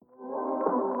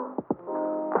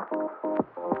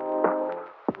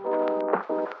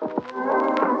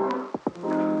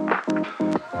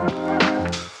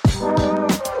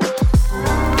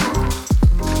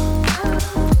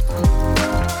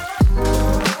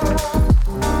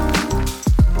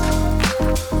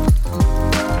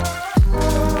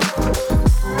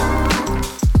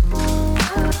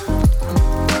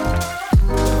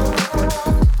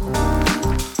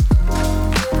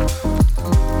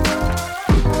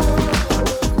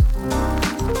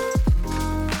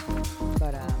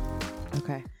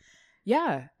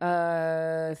Yeah.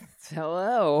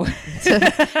 Hello.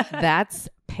 That's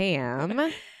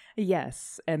Pam.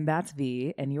 Yes. And that's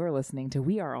V. And you're listening to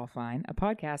We Are All Fine, a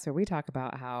podcast where we talk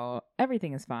about how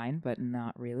everything is fine, but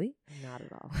not really. Not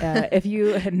at all. If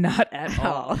you, not at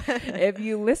all. If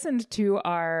you listened to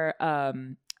our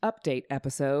update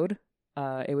episode,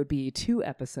 it would be 2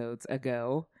 episodes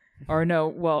ago. Or no,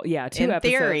 well, yeah, 2 episodes.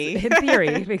 Theory. In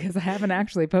theory, because I haven't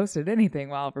actually posted anything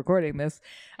while recording this.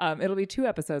 It'll be 2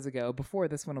 episodes ago. Before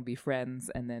this one will be Friends,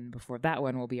 and then before that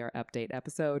one will be our update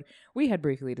episode. We had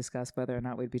briefly discussed whether or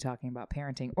not we'd be talking about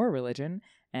parenting or religion,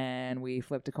 and we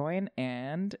flipped a coin,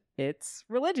 and it's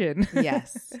religion.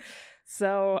 Yes.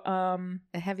 So,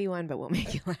 a heavy one, but we'll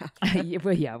make you laugh.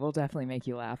 yeah, we'll definitely make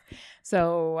you laugh.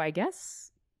 So, I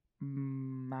guess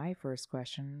my first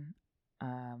question,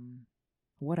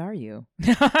 what are you?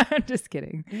 I'm just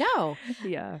kidding. No.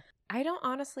 Yeah. I don't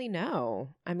honestly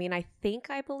know. I mean, I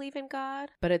think I believe in God,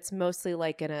 but it's mostly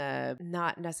like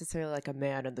not necessarily like a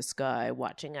man in the sky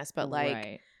watching us, but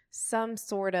like some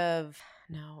sort of,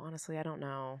 no, honestly, I don't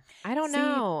know. I don't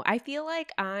know. I feel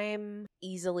like I'm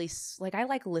easily, like I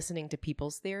like listening to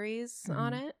people's theories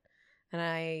on it. And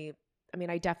I mean,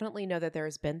 I definitely know that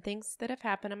there's been things that have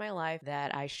happened in my life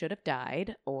that I should have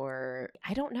died, or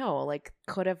I don't know, like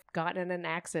could have gotten in an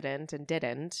accident and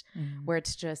didn't, where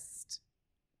it's just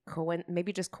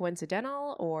maybe just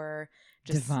coincidental or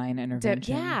just divine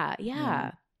intervention.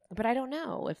 Yeah. But I don't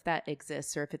know if that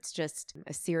exists or if it's just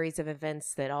a series of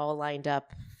events that all lined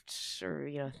up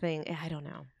or, thing. I don't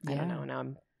know. I don't know. Now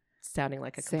I'm sounding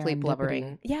like a complete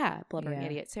blubbering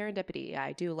idiot. Serendipity.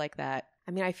 I do like that.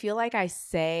 I mean, I feel like I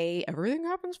say everything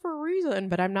happens for a reason,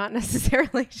 but I'm not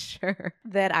necessarily sure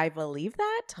that I believe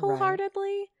that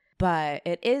wholeheartedly. Right. But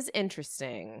it is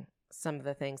interesting, some of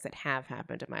the things that have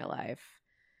happened in my life.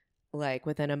 Like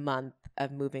within a month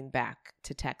of moving back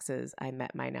to Texas, I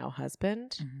met my now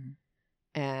husband.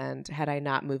 And had I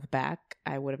not moved back,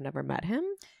 I would have never met him.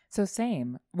 So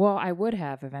same. Well, I would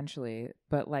have eventually,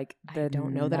 but like I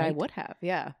don't know that I would have.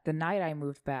 Yeah. The night I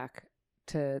moved back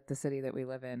to the city that we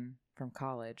live in from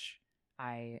college,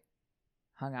 I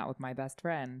hung out with my best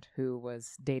friend who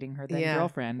was dating her then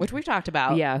girlfriend, which we talked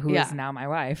about. Yeah, who is now my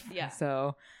wife. Yeah.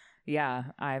 So yeah,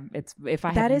 if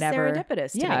I that had is never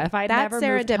serendipitous. Yeah, to me. if I never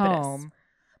moved home.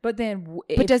 But then,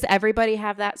 but does everybody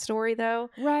have that story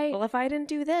though? Right. Well, if I didn't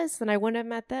do this, then I wouldn't have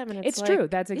met them. And it's like, true.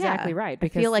 That's exactly right.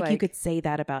 Because I feel like you could say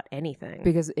that about anything.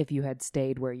 Because if you had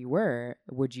stayed where you were,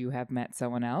 would you have met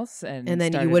someone else? And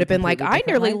then you would have been like, I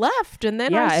nearly left, and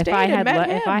then I stayed and met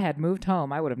him. If I had moved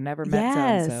home, I would have never met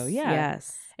so-and-so. Yeah.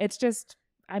 Yes. It's just,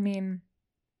 I mean,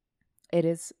 it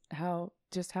is how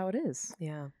it is.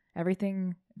 Yeah.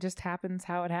 Everything just happens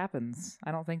how it happens.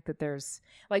 I don't think that there's,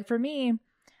 like, for me,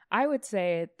 I would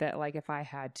say that, like, if I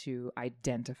had to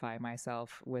identify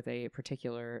myself with a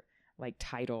particular, like,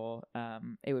 title,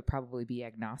 it would probably be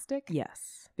agnostic.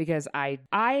 Yes. Because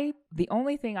the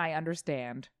only thing I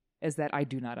understand is that I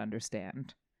do not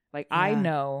understand. Like, I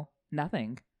know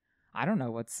nothing. I don't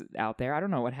know what's out there. I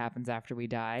don't know what happens after we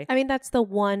die. I mean, that's the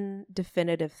one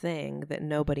definitive thing that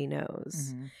nobody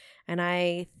knows. And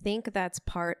I think that's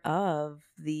part of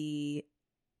the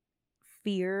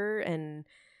fear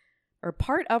or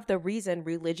part of the reason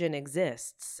religion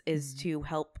exists is to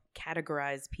help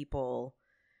categorize people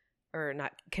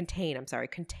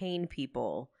contain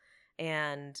people.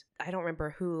 And I don't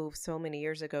remember who so many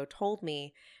years ago told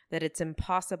me that it's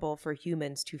impossible for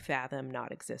humans to fathom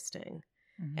not existing.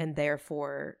 And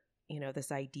therefore,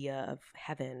 this idea of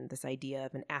heaven, this idea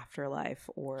of an afterlife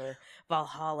or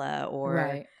Valhalla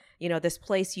or, this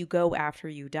place you go after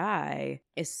you die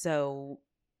is so,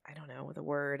 I don't know the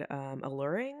word,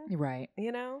 alluring. Right.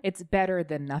 It's better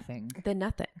than nothing.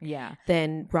 Yeah.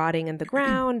 Than rotting in the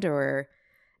ground or,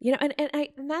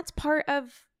 and that's part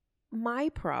of my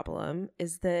problem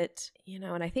is that,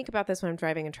 and I think about this when I'm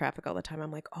driving in traffic all the time.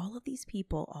 I'm like, all of these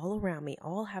people all around me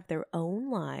all have their own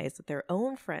lives, their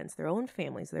own friends, their own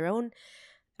families, their own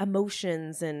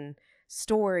emotions and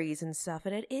stories and stuff.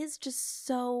 And it is just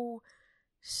so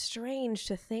strange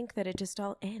to think that it just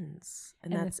all ends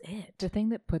and that's it. The thing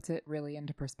that puts it really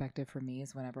into perspective for me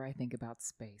is whenever I think about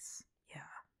space. Yeah.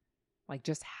 like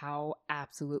just how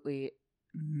absolutely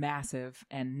massive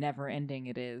and never ending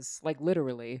it is. Like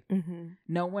literally,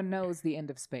 no one knows the end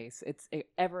of space. It's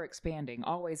ever expanding,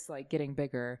 always like getting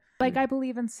bigger. Like I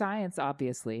believe in science,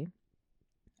 obviously.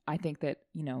 I think that,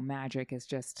 you know, magic is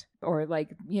just, or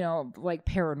like, you know, like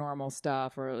paranormal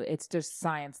stuff, or it's just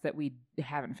science that we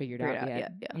haven't figured out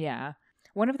yet. Yeah.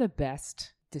 One of the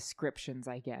best descriptions,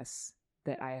 I guess,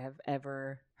 that I have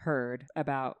ever heard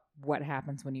about what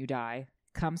happens when you die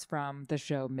comes from the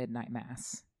show Midnight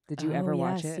Mass. Did you ever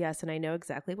watch it? Yes, and I know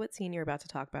exactly what scene you're about to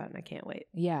talk about, and I can't wait.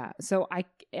 Yeah, so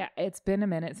it's been a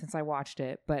minute since I watched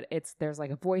it, but there's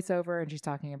like a voiceover, and she's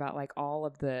talking about like all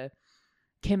of the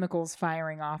chemicals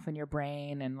firing off in your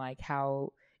brain, and like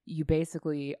how you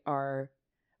basically are,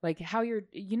 like how you're,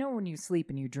 you know, when you sleep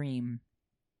and you dream,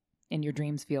 and your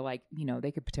dreams feel like, you know,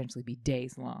 they could potentially be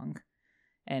days long,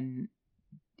 and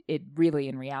it really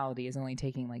in reality is only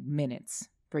taking like minutes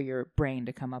for your brain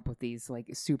to come up with these like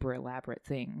super elaborate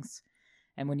things.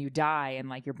 And when you die and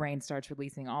like your brain starts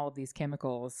releasing all of these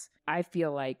chemicals, I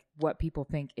feel like what people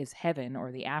think is heaven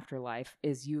or the afterlife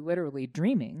is you literally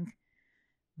dreaming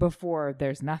before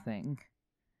there's nothing.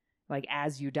 Like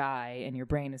as you die and your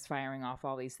brain is firing off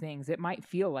all these things, it might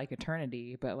feel like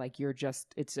eternity, but like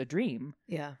it's a dream.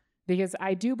 Yeah. Because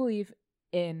I do believe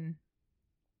in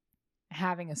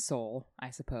having a soul, I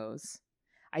suppose.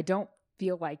 I don't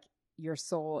feel like your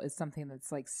soul is something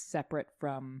that's like separate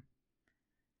from,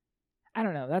 I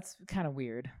don't know, that's kind of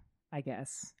weird, I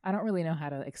guess. I don't really know how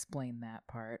to explain that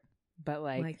part, but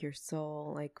like your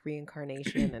soul, like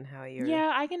reincarnation and how you're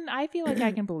I feel like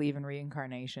I can believe in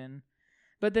reincarnation,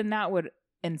 but then that would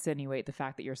insinuate the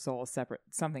fact that your soul is separate,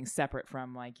 something separate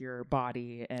from like your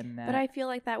body, and but I feel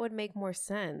like that would make more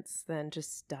sense than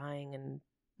just dying and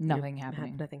nothing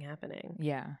happening. Nothing happening.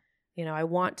 Yeah. You know, I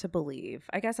want to believe.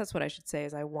 I guess that's what I should say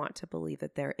is I want to believe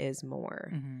that there is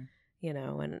more. You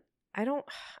know, and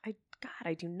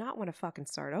I do not want to fucking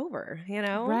start over, you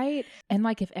know? Right. And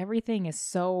like if everything is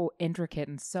so intricate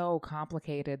and so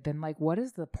complicated, then like what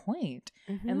is the point?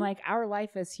 And like our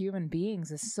life as human beings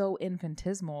is so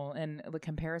infinitesimal in the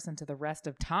comparison to the rest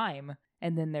of time.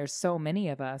 And then there's so many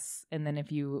of us. And then if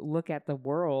you look at the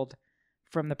world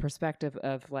from the perspective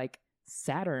of like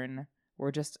Saturn,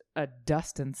 we're just a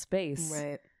dust in space.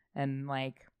 Right. And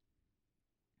like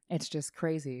it's just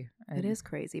crazy. It is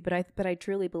crazy, but I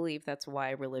truly believe that's why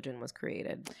religion was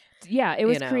created. Yeah, it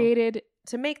was created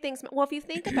to make things. Well, if you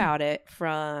think about it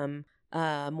from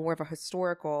more of a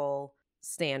historical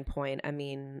standpoint, I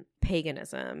mean,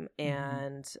 paganism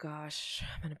and gosh,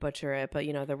 I'm gonna butcher it, but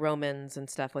you know, the Romans and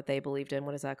stuff, what they believed in.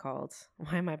 What is that called?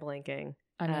 Why am I blanking?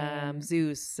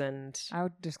 Zeus and I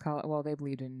would just call it. Well, they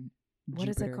believed in. What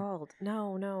Jupiter. is it called?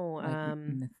 No. Like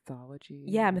mythology.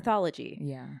 Yeah, mythology.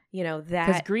 Yeah. You know, that.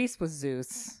 Because Greece was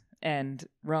Zeus and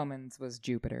Romans was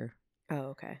Jupiter. Oh,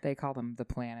 okay. They call them the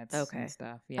planets and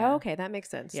stuff. Yeah. Oh, okay. That makes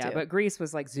sense, yeah, too. But Greece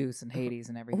was like Zeus and Hades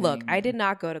and everything. Look, I did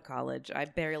not go to college. I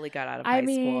barely got out of high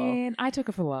school. I mean, I took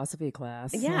a philosophy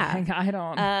class. Yeah. Like, I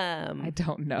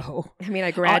don't know. I mean,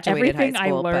 I graduated high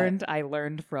school. Everything I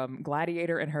learned from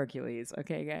Gladiator and Hercules.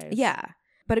 Okay, guys? Yeah.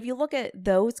 But if you look at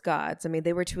those gods, I mean,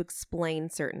 they were to explain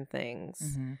certain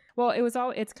things. Well,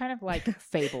 it's kind of like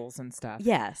fables and stuff.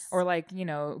 Yes. Or like, you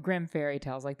know, Grimm fairy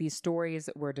tales. Like these stories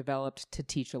were developed to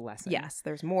teach a lesson. Yes.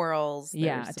 There's morals.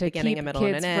 Yeah. There's To beginning, keep a middle,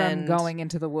 kids and an end. from going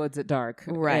into the woods at dark.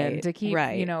 Right. And to keep,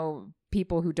 you know,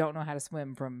 people who don't know how to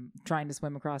swim from trying to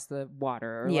swim across the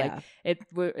water. Or like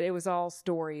it was all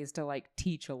stories to like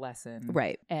teach a lesson.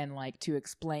 Right. And like to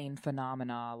explain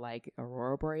phenomena like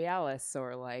Aurora Borealis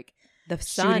or like the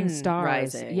sun stars.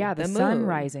 Rising. Yeah, the sun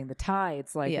rising, the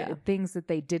tides, like things that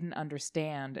they didn't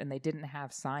understand and they didn't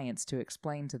have science to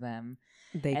explain to them.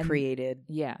 They created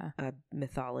a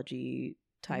mythology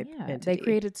type entity. They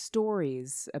created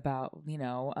stories about, you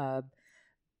know,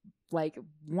 like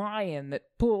lion that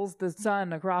pulls the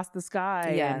sun across the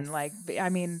sky. Yes. And like, I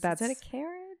mean, that's... Is that a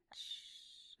carriage?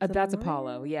 That's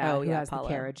Apollo. Yeah. Oh, who has Apollo. the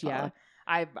carriage. Apollo.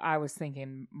 Yeah. I was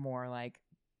thinking more like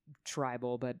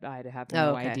tribal, but I have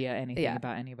no idea anything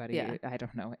about anybody. Yeah. I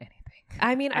don't know anything.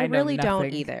 I mean, I really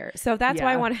don't either. So that's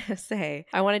why I want to say,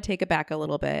 I want to take it back a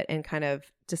little bit and kind of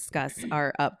discuss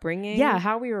our upbringing. Yeah,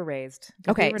 how we were raised.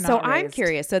 Okay, so I'm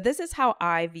curious. So this is how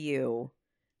I view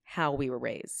how we were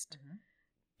raised.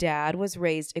 Dad was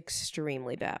raised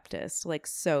extremely Baptist, like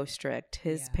so strict.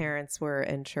 His parents were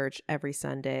in church every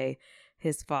Sunday.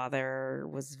 His father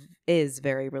is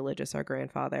very religious, our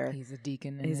grandfather. He's a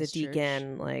deacon in He's a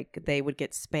deacon. Church. Like, they would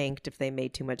get spanked if they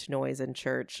made too much noise in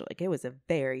church. Like, it was a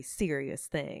very serious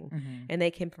thing. And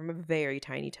they came from a very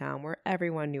tiny town where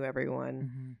everyone knew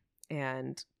everyone.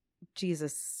 And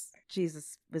Jesus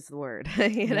Jesus was the word,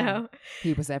 you know?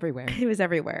 He was everywhere. He was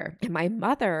everywhere. And my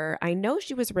mother, I know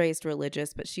she was raised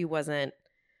religious, but she wasn't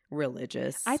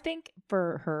religious. I think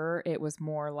for her, it was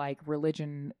more like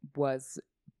religion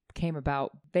came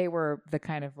about. They were the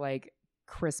kind of like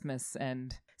Christmas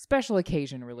and special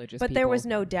occasion religious but people. there was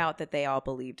no doubt that they all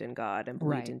believed in God and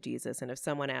believed in Jesus. And if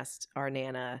someone asked our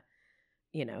Nana,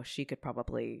 you know, she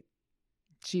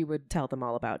would tell them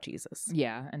all about Jesus.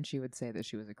 Yeah, and she would say that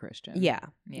she was a Christian. Yeah.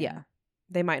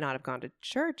 They might not have gone to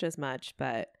church as much,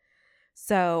 but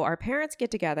so our parents get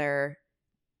together,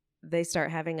 they start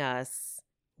having us.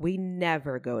 We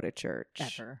never go to church.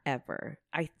 Ever.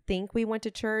 I think we went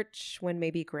to church when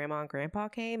maybe grandma and grandpa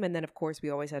came. And then, of course,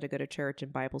 we always had to go to church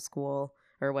and Bible school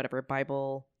or whatever,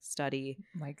 Bible study.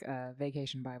 Like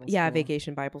vacation Bible school. Yeah,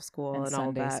 vacation Bible school and all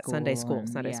of that. Sunday school.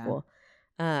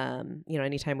 You know,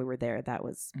 anytime we were there, that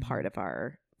was part of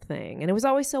our thing. And it was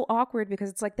always so awkward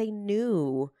because it's like they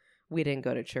knew we didn't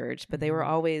go to church, but they were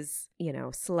always, you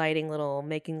know,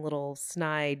 making little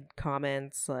snide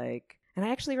comments like. And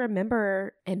I actually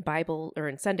remember in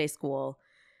Sunday school,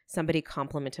 somebody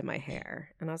complimented my hair.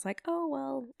 And I was like, oh,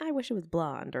 well, I wish it was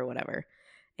blonde or whatever.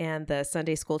 And the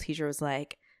Sunday school teacher was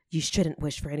like, you shouldn't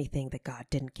wish for anything that God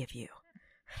didn't give you.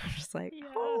 And I'm just like,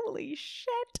 holy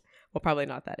shit. Well, probably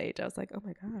not that age. I was like, oh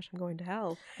my gosh, I'm going to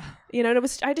hell. You know,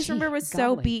 and I just remember it was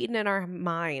so beaten in our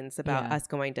minds about us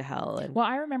going to hell. And well,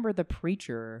 I remember the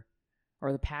preacher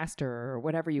or the pastor or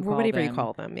whatever you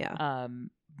call them. Yeah.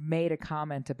 Made a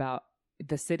comment about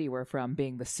the city we're from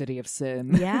being the city of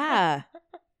sin. Yeah.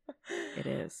 It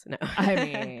is. No. I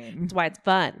mean. That's why it's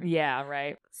fun. Yeah,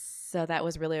 right. So that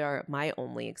was really my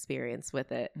only experience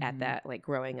with it at that, like,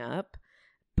 growing up.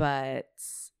 But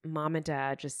mom and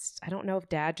dad I don't know if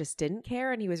dad just didn't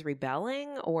care and he was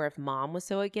rebelling or if mom was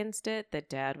so against it that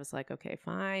dad was like, okay,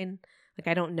 fine. Like,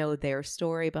 I don't know their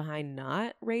story behind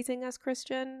not raising us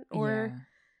Christian or. Yeah.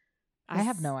 I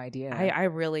have no idea. I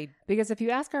really. Because if you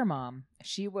ask our mom,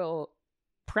 she will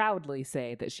proudly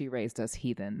say that she raised us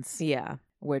heathens. Yeah.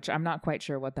 Which I'm not quite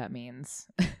sure what that means.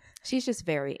 She's just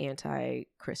very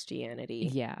anti-Christianity.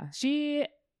 Yeah.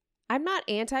 I'm not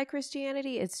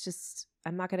anti-Christianity. It's just,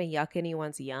 I'm not going to yuck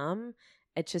anyone's yum.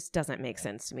 It just doesn't make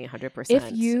sense to me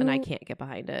 100%. And I can't get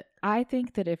behind it. I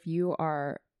think that if you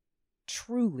are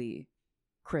truly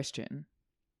Christian,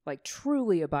 like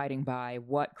truly abiding by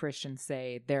what Christians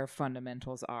say their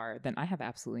fundamentals are, then I have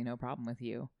absolutely no problem with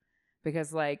you.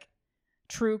 Because like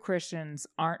true Christians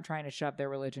aren't trying to shove their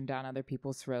religion down other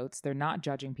people's throats. They're not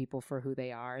judging people for who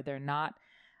they are. They're not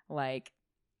like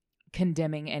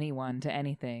condemning anyone to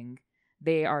anything.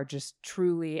 They are just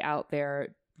truly out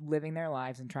there living their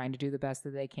lives and trying to do the best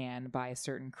that they can by a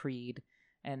certain creed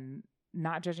and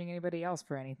not judging anybody else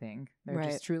for anything. They're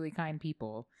just truly kind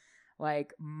people.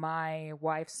 Like my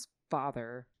wife's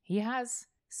father, he's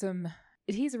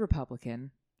a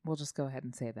Republican. We'll just go ahead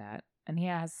and say that. And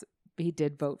he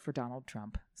did vote for Donald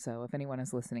Trump. So if anyone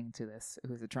is listening to this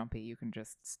who's a Trumpy, you can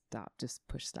just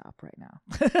push stop right now.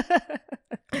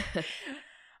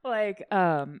 Like,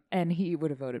 and he would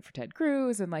have voted for Ted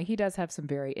Cruz, and like he does have some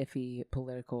very iffy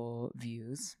political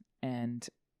views, and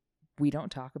we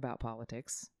don't talk about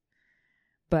politics.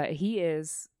 But he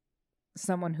is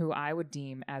someone who I would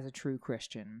deem as a true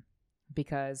Christian,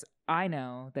 because I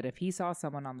know that if he saw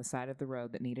someone on the side of the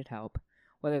road that needed help,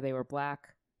 whether they were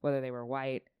black, whether they were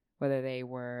white, whether they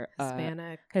were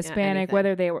Hispanic,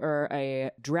 whether they were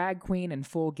a drag queen in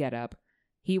full getup,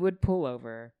 he would pull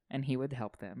over and he would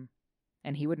help them.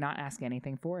 And he would not ask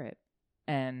anything for it.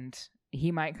 And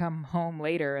he might come home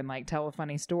later and like tell a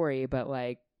funny story, but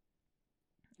like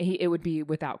it would be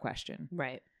without question.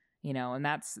 Right. You know, and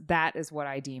that is what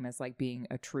I deem as like being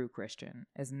a true Christian,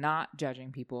 is not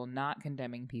judging people, not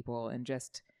condemning people, and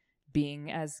just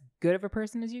being as good of a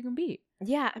person as you can be.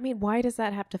 Yeah, I mean, why does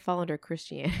that have to fall under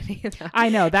Christianity? I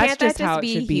know that's just how it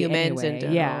should be humans anyway.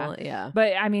 In general. Yeah.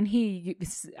 But I mean, he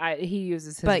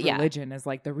uses his religion as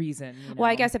like the reason. You know?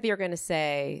 Well, I guess if you're going to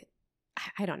say,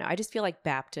 I don't know, I just feel like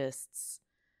Baptists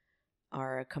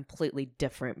are a completely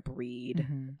different breed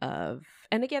of,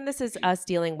 and again, this is us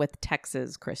dealing with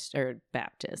Texas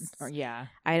Baptists. Yeah.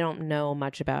 I don't know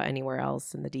much about anywhere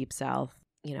else in the Deep South.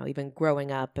 You know, even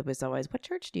growing up, it was always, what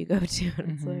church do you go to?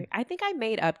 And it's like, I think I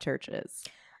made up churches.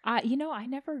 I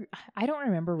don't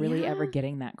remember really ever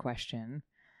getting that question.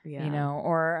 Yeah. You know,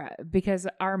 or because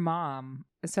our mom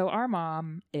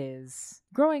is,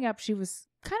 growing up, she was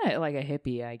kind of like a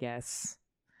hippie, I guess.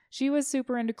 She was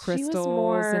super into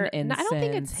crystals and incense. I don't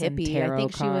think it's hippie. I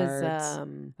think cards, she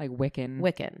was like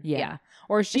Wiccan. Yeah.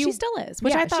 Or she still is,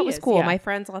 which I thought was cool. Yeah. My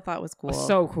friends all thought was cool.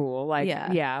 So cool. Like,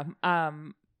 yeah.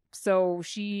 So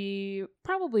she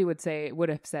probably would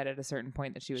have said at a certain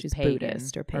point that she's pagan,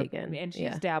 Buddhist or pagan. and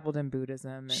she's dabbled in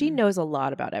Buddhism. And, she knows a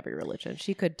lot about every religion.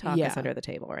 She could talk us under the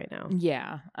table right now.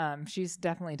 Yeah. She's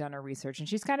definitely done her research, and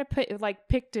she's kind of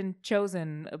picked and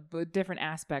chosen different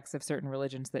aspects of certain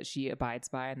religions that she abides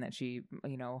by and that she,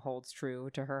 holds true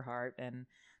to her heart and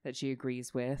that she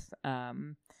agrees with.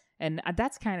 And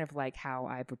that's kind of like how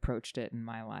I've approached it in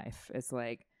my life. It's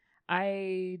like,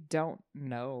 I don't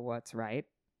know what's right.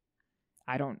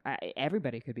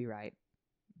 Everybody could be right.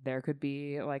 There could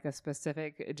be like a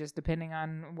specific, just depending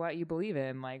on what you believe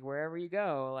in, like wherever you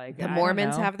go. Like the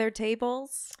Mormons have their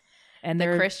tables, and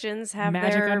the Christians have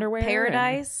magic their underwear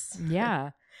paradise.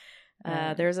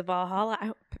 There's a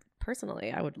Valhalla.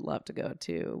 Personally, I would love to go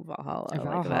to Valhalla.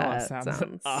 Valhalla that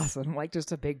sounds awesome. Like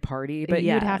just a big party, but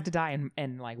you'd have to die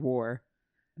in like war.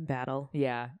 Battle.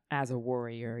 Yeah, as a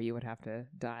warrior, you would have to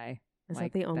die. Is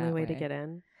that the only way to get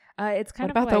in? It's kind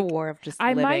of about like, the war of just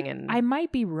living in. I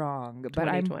might be wrong, but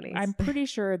I'm pretty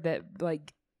sure that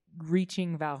like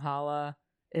reaching Valhalla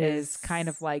is kind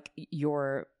of like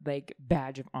your like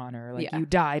badge of honor. Like you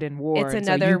died in war. It's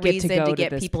another reason to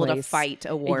get people to fight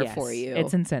a war for you.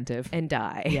 It's incentive and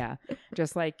die. Yeah,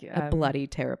 just like a bloody,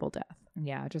 terrible death.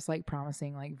 Yeah, just like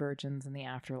promising like virgins in the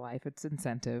afterlife. It's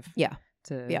incentive. Yeah.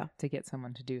 To get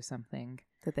someone to do something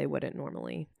that they wouldn't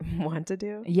normally want to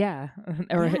do. Yeah.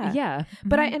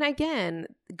 But and again,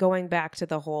 going back to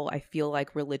the whole, I feel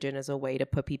like religion is a way to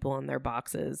put people in their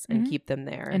boxes and keep them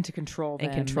there. And to control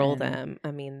them. I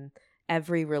mean,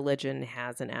 every religion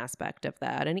has an aspect of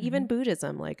that. And even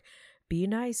Buddhism, like, be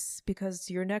nice because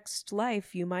your next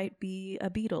life you might be a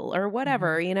beetle or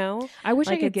whatever, I wish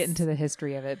I could get into the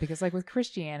history of it, because like with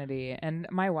Christianity, and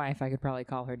my wife, I could probably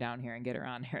call her down here and get her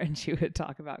on here and she would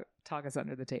talk us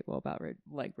under the table about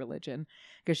like religion,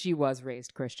 because she was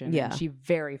raised Christian. Yeah. And she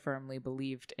very firmly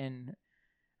believed in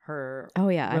her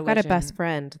religion. I've got a best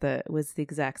friend that was the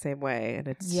exact same way, and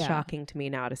it's shocking to me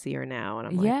now to see her now, and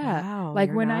I'm like, wow,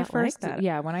 like when I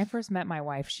first met my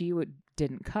wife, she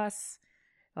didn't cuss.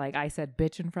 Like I said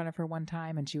bitch in front of her one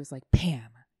time and she was like, Pam,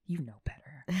 you know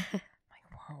better. Like,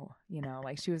 whoa,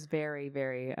 like she was very,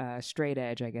 very straight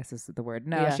edge, I guess is the word.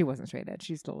 No, she wasn't straight edge.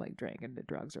 She still like drank and did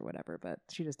drugs or whatever, but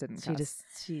she just didn't cuss.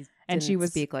 She didn't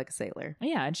speak like a sailor.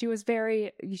 Yeah, and she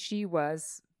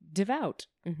was devout,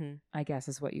 I guess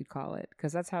is what you'd call it,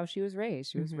 because that's how she was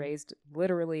raised. She was raised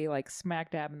literally like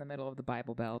smack dab in the middle of the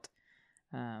Bible Belt.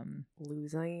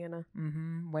 Louisiana.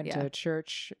 Went to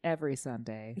church every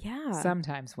Sunday. Yeah.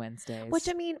 Sometimes Wednesdays. Which,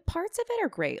 I mean, parts of it are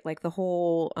great. Like the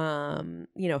whole,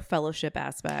 fellowship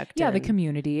aspect. Yeah, the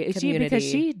community. Because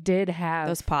she did have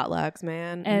those potlucks,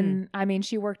 man. And I mean,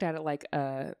 she worked at it like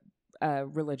a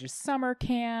religious summer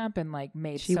camp and like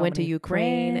she went to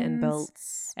Ukraine and built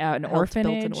an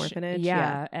orphanage. Built an orphanage.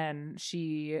 Yeah. And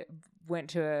she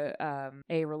went to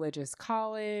a religious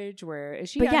college where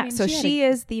she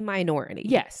is the minority.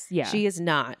 Yes, yeah. She is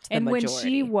not the majority. When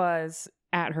she was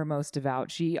at her most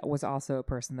devout, she was also a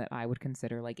person that I would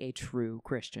consider like a true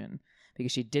Christian,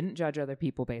 because she didn't judge other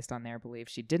people based on their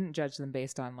beliefs. She didn't judge them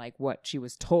based on like what she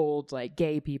was told, like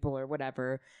gay people or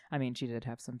whatever. I mean, she did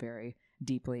have some very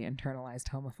deeply internalized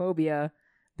homophobia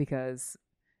because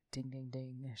ding, ding,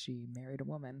 ding, she married a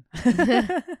woman.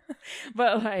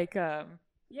 But like,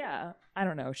 yeah, I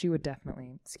don't know. She would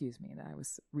definitely, excuse me, that I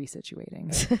was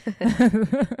resituating.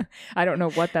 I don't know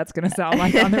what that's going to sound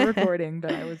like on the recording,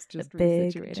 but I was just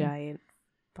big, resituating. Giant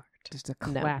fart. Just a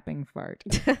clapping fart.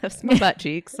 That's my butt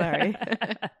cheeks, sorry.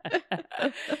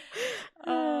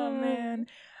 Oh, man.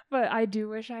 But I do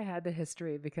wish I had the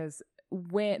history, because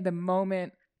when the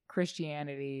moment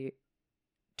Christianity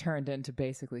turned into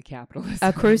basically capitalism.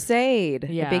 A crusade.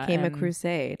 Yeah, it became a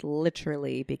crusade.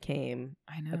 Literally became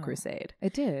a crusade.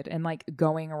 It did. And like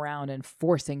going around and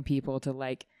forcing people to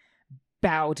like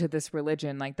bow to this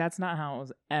religion. Like that's not how it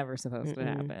was ever supposed to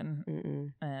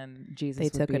happen. And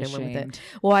Jesus would be ashamed. With it.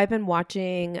 Well, I've been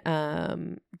watching,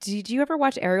 did you ever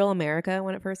watch Aerial America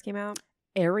when it first came out?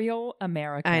 Aerial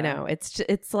America. I know.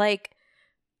 It's like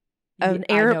I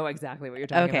know exactly what you're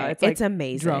talking about. It's, like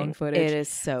amazing. Drone footage. It is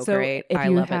so great. I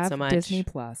love it so much. Disney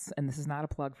Plus, and this is not a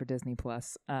plug for Disney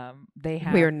Plus. They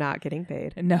have. We are not getting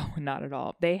paid. No, not at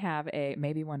all. They have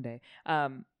maybe one day.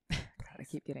 God, I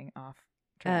keep getting off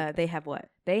track. They have what?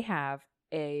 They have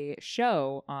a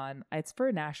show on, it's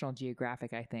for National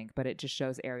Geographic, I think, but it just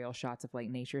shows aerial shots of like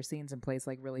nature scenes and plays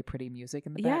like really pretty music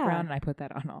in the background, and I put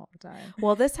that on all the time.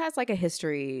 Well, this has like a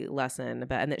history lesson,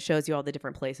 and it shows you all the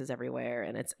different places everywhere,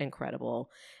 and it's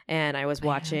incredible. And I was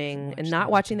watching, and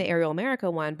not watching the Aerial America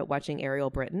one, but watching Aerial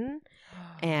Britain,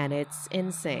 and it's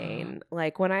insane.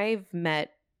 Like when I've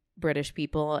met British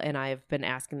people, and I've been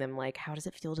asking them, like, how does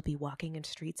it feel to be walking in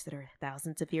streets that are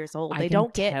thousands of years old? They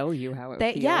don't tell you how it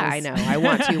feels. Yeah, I know. I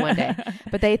want to one day.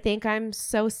 But they think I'm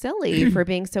so silly for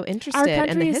being so interested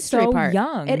in the history part.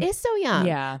 Young. It is so young.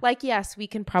 Yeah. Like, yes, we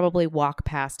can probably walk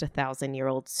past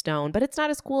 1,000-year-old stone, but it's not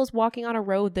as cool as walking on a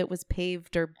road that was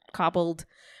paved or cobbled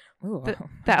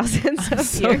thousands of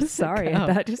so years sorry ago.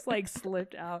 that just like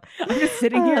slipped out. I'm just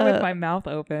sitting here with my mouth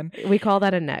open. We call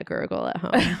that a neck gurgle at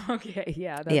home. Okay,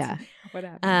 yeah, what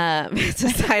happened. It's a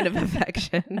sign of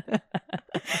affection.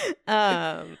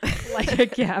 Like a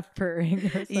cat purring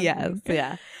or something. Yes,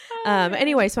 yeah.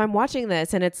 Anyway, so I'm watching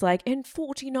this, and it's like in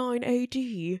 49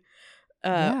 AD.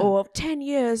 Or 10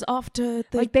 years after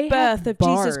the birth of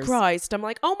Jesus Christ. I'm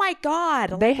like, oh my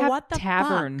God. They like, have what the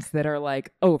taverns fuck? that are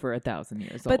like over 1,000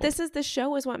 years old. But the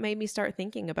show is what made me start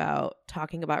thinking about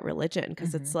talking about religion,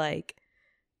 because it's like,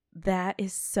 that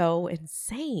is so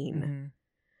insane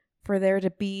for there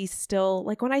to be still,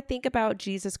 like, when I think about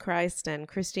Jesus Christ and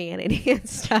Christianity and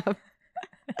stuff,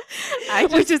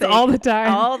 which is all the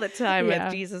time.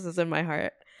 with Jesus is in my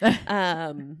heart.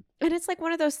 And it's like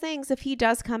one of those things, if he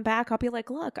does come back, I'll be like,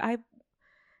 look,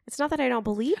 it's not that I don't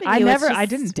believe in you. I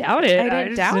didn't doubt it. I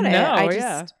didn't doubt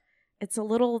it. It's a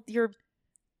little, you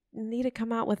need to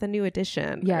come out with a new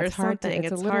edition. Yeah, or it's hard something.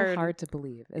 It's a little hard to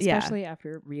believe, especially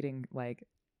after reading, like,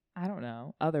 I don't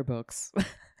know, other books.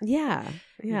 Yeah.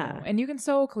 You know? And you can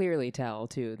so clearly tell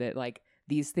too that like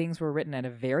these things were written at a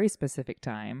very specific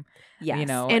time. Yes. You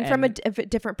know, and from a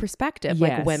different perspective,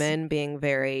 Yes. like women being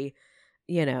very,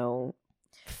 you know,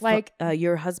 like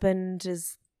your husband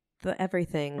is the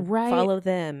everything, right? Follow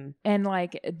them, and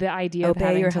like the idea of obey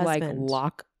having your to husband. like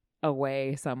lock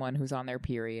away someone who's on their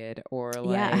period, or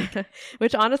like,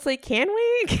 which honestly, can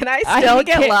I still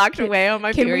get locked away on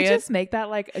my period? Can we just make that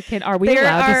like? Are we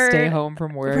allowed to stay home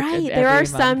from work? Right, there are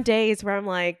some days where I'm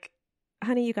like,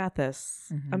 honey, you got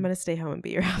this. I'm gonna stay home and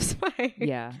be your housewife.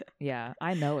 Yeah,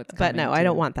 I know it's. But no, I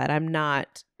don't want that. I'm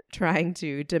not trying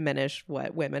to diminish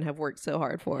what women have worked so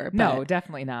hard for. But no,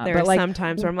 definitely not. There are like, some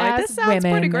times where I'm like, this sounds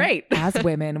pretty great. As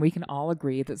women, we can all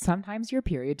agree that sometimes your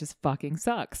period just fucking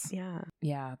sucks.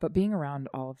 Yeah. But being around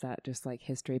all of that, just like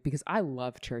history, because I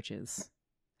love churches.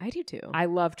 I do too. I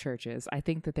love churches. I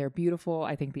think that they're beautiful.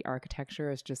 I think the architecture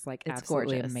is just like it's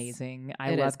absolutely gorgeous. Amazing.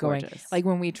 I love going, like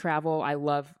when we travel, I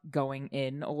love going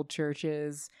in old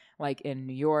churches. Like in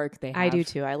New York, I do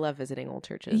too. I love visiting old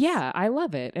churches. Yeah, I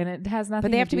love it. And it has nothing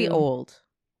But they have to be old.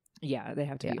 Yeah, they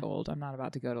have to be old. I'm not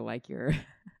about to go to like your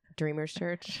Dreamers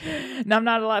Church. No, I'm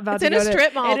not about to go to. It's in a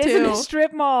strip mall too. It is in a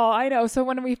strip mall. I know. So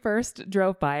when we first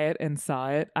drove by it and saw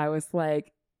it, I was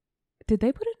like, did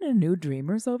they put in a new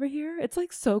Dreamers over here? It's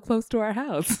like so close to our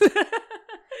house.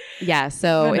 Yeah.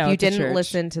 So if you didn't church.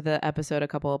 listen to the episode a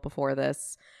couple before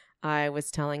this, I was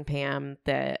telling Pam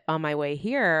that on my way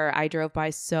here, I drove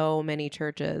by so many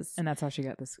churches. And that's how she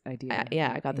got this idea.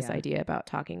 I got this idea about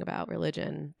talking about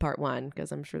religion, part 1,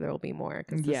 because I'm sure there will be more,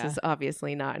 because this is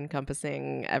obviously not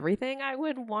encompassing everything I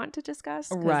would want to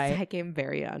discuss. Right. I came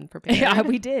very unprepared. Yeah,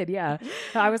 we did. Yeah.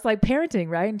 I was like, parenting,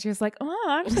 right? And she was like,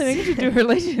 oh, actually, I think you should do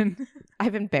religion.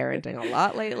 I've been parenting a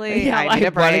lot lately. Yeah, I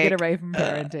want to get away from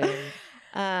parenting.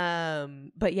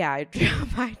 But yeah, I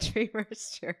drove by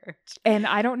Dreamers Church. And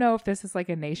I don't know if this is like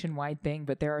a nationwide thing,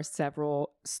 but there are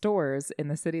several stores in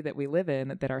the city that we live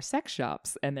in that are sex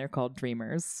shops, and they're called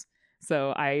Dreamers.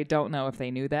 So I don't know if they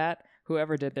knew that.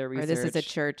 Whoever did their research. Or this is a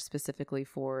church specifically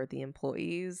for the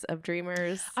employees of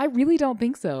Dreamers. I really don't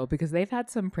think so, because they've had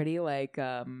some pretty like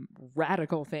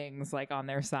radical things like on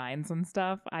their signs and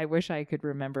stuff. I wish I could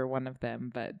remember one of them,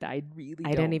 but I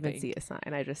didn't even see a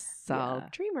sign. I just saw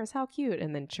Dreamers, how cute,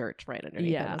 and then church right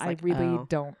underneath. Yeah, I really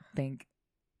don't think.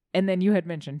 And then you had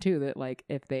mentioned too that like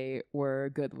if they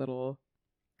were good little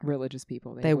religious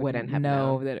people, they wouldn't have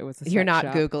known that it was a sex You're not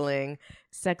shop. Googling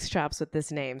sex shops with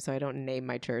this name, so I don't name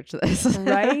my church this.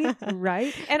 Right.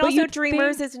 And but also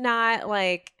Dreamers is not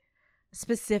like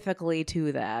specifically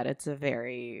to that. It's a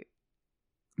very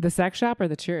the sex shop or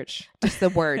the church, just the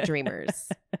word Dreamers.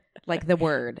 Like the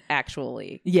word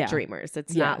actually Dreamers.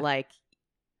 It's not like,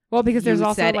 well, because there's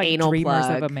also said like anal Dreamers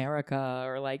plug. of America,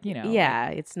 or like, you know. Yeah,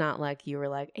 it's not like you were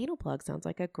like, anal plug sounds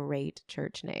like a great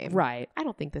church name. Right. I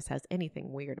don't think this has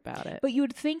anything weird about it. But you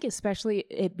would think, especially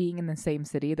it being in the same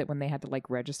city, that when they had to like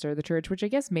register the church, which I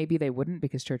guess maybe they wouldn't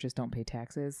because churches don't pay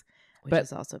taxes. Which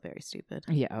is also very stupid.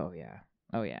 Yeah. Oh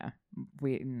yeah.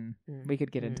 We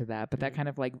could get into that, but that kind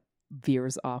of like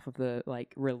veers off of the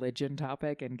like religion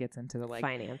topic and gets into the like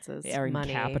finances,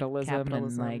 money, capitalism.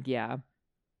 And like, yeah.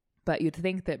 But you'd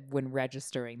think that when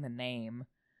registering the name,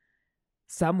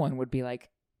 someone would be like,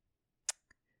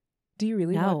 do you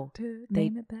really want to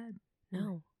name it that?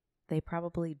 No. they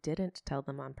probably didn't tell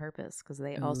them on purpose because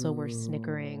they also were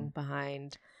snickering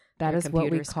behind that is what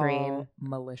we screen. Call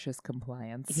malicious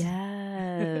compliance.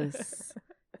 Yes.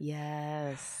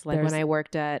 Yes. Like when I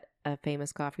worked at a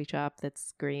famous coffee shop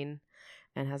that's green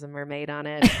and has a mermaid on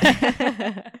it.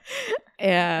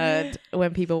 And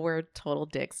when people were total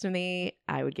dicks to me,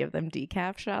 I would give them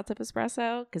decaf shots of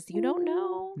espresso because you don't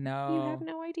know. No. You have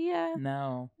no idea.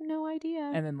 No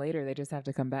idea. And then later they just have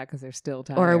to come back because they're still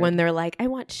tired. Or when they're like, I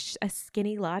want a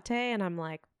skinny latte, and I'm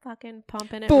like fucking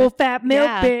pumping it. Full fat milk,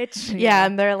 bitch. Yeah.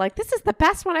 And they're like, this is the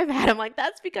best one I've had. I'm like,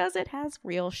 that's because it has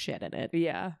real shit in it.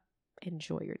 Yeah.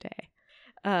 Enjoy your day.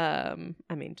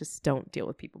 I mean, just don't deal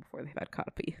with people before they've had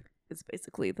coffee. It's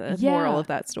basically the moral of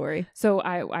that story. So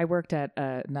I worked at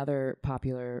another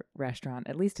popular restaurant,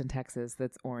 at least in Texas,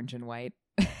 that's orange and white.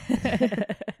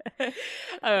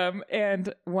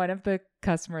 And one of the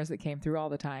customers that came through all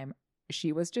the time,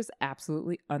 she was just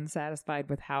absolutely unsatisfied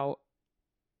with how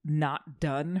not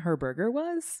done her burger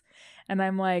was. And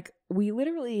I'm like, we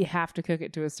literally have to cook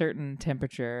it to a certain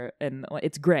temperature, and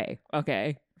it's gray.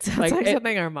 Okay. Sounds like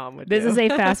something our mom would do. This is a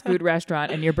fast food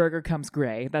restaurant and your burger comes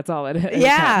gray. That's all it is.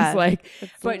 Yeah.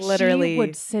 But literally, she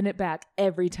would send it back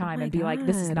every time and be like,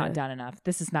 this is not done enough.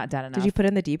 This is not done enough. Did you put it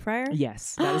in the deep fryer?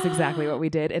 Yes. That was exactly what we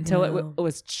did until it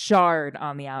was charred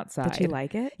on the outside. Did you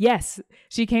like it? Yes.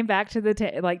 She came back to the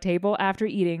table after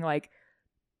eating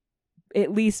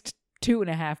at least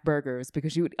 2.5 burgers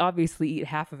because she would obviously eat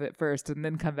half of it first and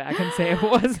then come back and say it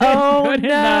wasn't good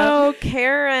enough.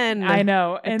 Karen. I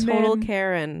know. And total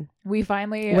Karen. We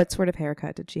finally... What sort of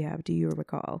haircut did she have? Do you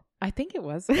recall? I think it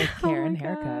was a Karen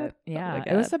haircut. Yeah.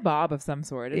 Oh it was a bob of some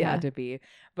sort. It had to be.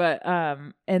 But,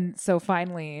 and so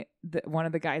finally, one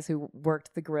of the guys who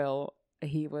worked the grill,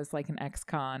 he was like an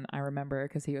ex-con, I remember,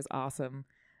 because he was awesome.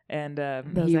 And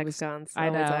those ex-cons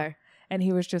always are. And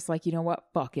he was just like, you know what?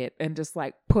 Fuck it. And just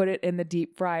like put it in the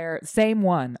deep fryer. Same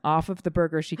one off of the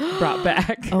burger she brought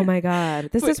back. Oh my God.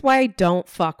 This is why I don't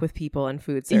fuck with people in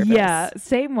food service. Yeah.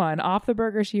 Same one off the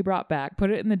burger she brought back. Put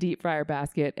it in the deep fryer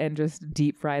basket and just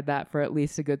deep fried that for at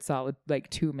least a good solid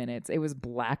 2 minutes. It was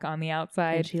black on the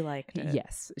outside. And she liked it.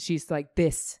 Yes. She's like,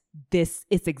 this is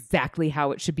exactly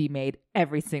how it should be made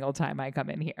every single time I come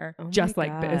in here. Just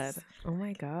like this. Oh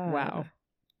my God. Wow.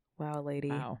 Wow, lady.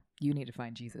 Wow. You need to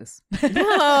find Jesus.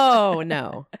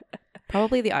 No.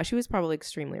 She was probably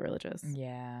extremely religious.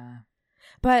 Yeah.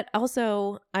 But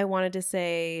also, I wanted to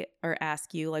say or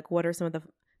ask you, what are some of the...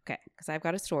 Okay, because I've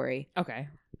got a story. Okay.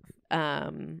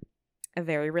 A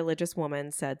very religious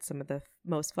woman said some of the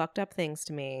most fucked up things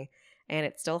to me, and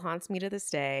it still haunts me to this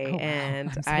day. Oh, wow. And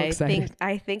I'm so excited.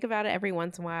 I think about it every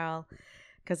once in a while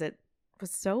because it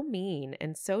was so mean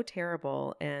and so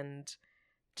terrible and...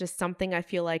 just something I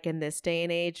feel like in this day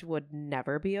and age would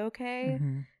never be okay.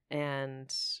 Mm-hmm.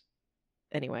 And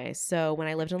anyway, so when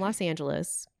I lived in Los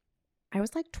Angeles, I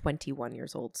was 21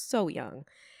 years old, so young.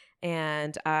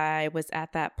 And I was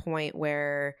at that point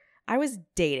where I was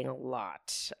dating a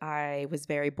lot. I was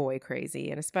very boy crazy,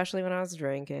 and especially when I was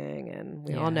drinking. And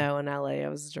we all know in LA, I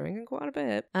was drinking quite a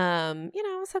bit. I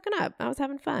was hooking up. I was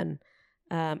having fun.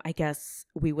 I guess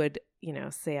we would,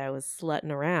 say I was slutting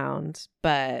around,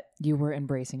 but you were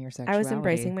embracing your sexuality. I was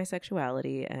embracing my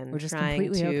sexuality and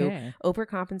trying to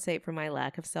overcompensate for my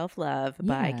lack of self-love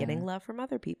by getting love from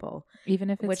other people, even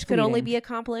if it's which fleeting. could only be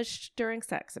accomplished during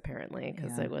sex, apparently,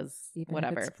 because it was even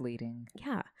whatever. If it's fleeting.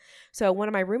 Yeah. So one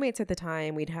of my roommates at the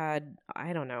time, we'd had,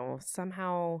 I don't know,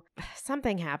 somehow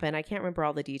something happened. I can't remember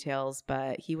all the details,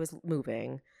 but he was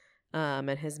moving, and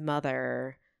his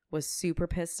mother was super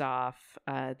pissed off.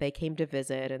 They came to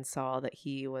visit and saw that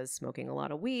he was smoking a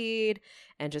lot of weed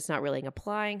and just not really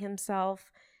applying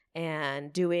himself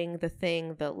and doing the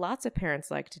thing that lots of parents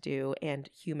like to do, and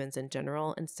humans in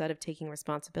general, instead of taking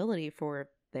responsibility for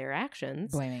their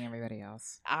actions. Blaming everybody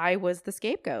else. I was the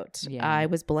scapegoat. Yeah. I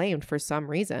was blamed for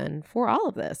some reason for all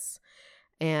of this.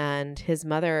 And his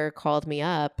mother called me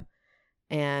up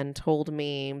and told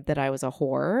me that I was a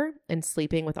whore and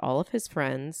sleeping with all of his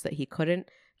friends, that he couldn't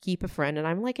keep a friend. And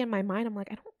I'm in my mind,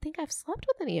 I don't think I've slept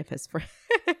with any of his friends.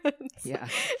 Yeah.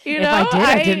 If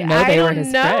I didn't know they were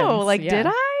his friends. Did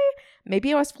I?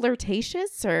 Maybe I was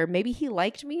flirtatious, or maybe he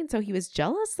liked me and so he was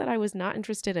jealous that I was not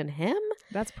interested in him.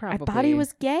 That's probably... I thought he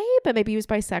was gay, but maybe he was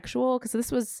bisexual, because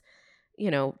this was,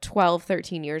 12,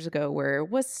 13 years ago, where it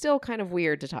was still kind of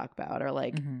weird to talk about, or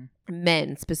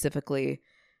men specifically,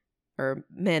 or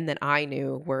men that I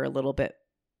knew were a little bit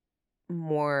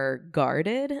more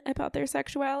guarded about their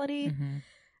sexuality.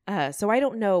 Mm-hmm. So I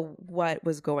don't know what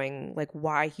was going,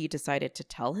 why he decided to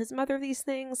tell his mother these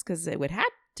things, because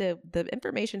the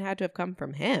information had to have come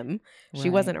from him. She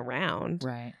wasn't around.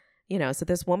 Right. so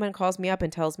this woman calls me up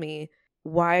and tells me,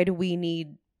 why do we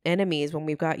need enemies when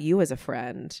we've got you as a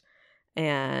friend?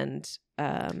 And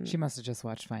she must have just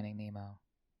watched Finding Nemo.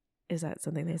 Is that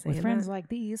something they say? With friends like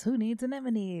these, who needs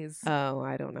anemones? Oh,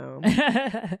 I don't know.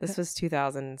 This was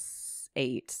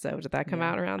 2008, so did that come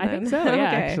out around then? I think so.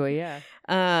 Yeah, actually, yeah.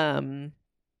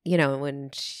 When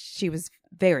she was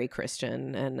very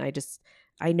Christian, and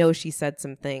I know she said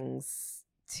some things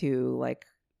to like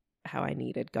how I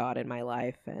needed God in my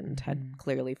life and had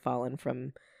clearly fallen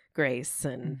from grace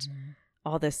and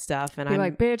all this stuff. And I'm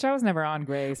like, bitch, I was never on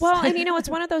grace. Well, and it's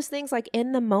one of those things, like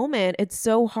in the moment, it's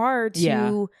so hard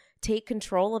to take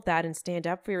control of that and stand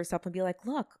up for yourself and be like,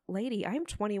 look, lady, I'm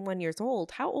 21 years old.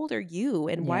 How old are you?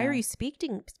 And why are you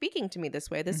speaking to me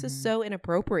this way? This is so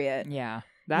inappropriate. Yeah.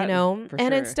 And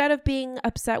instead of being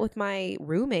upset with my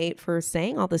roommate for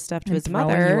saying all this stuff to his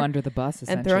mother, throwing you under the bus,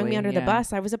 and throwing me under the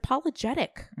bus, I was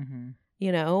apologetic, and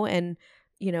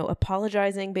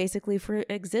apologizing basically for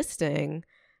existing.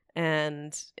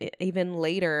 And even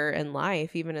later in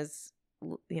life, even as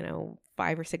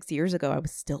 5 or 6 years ago, I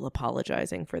was still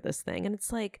apologizing for this thing. And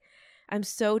it's like, I'm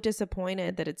so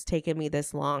disappointed that it's taken me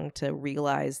this long to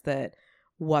realize that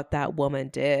what that woman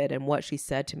did and what she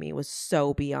said to me was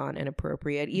so beyond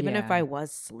inappropriate. Even if I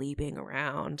was sleeping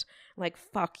around, like,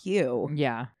 fuck you.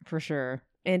 Yeah, for sure.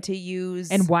 And to use...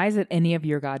 And why is it any of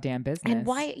your goddamn business? And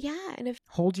why... Yeah. And if...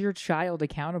 Hold your child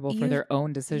accountable for their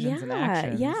own decisions and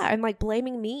actions. Yeah. And like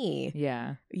blaming me.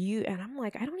 Yeah. And I'm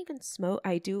like, I don't even smoke.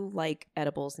 I do like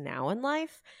edibles now in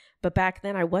life. But back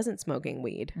then I wasn't smoking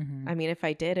weed. I mean, if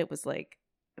I did, it was like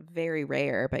very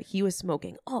rare. But he was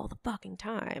smoking all the fucking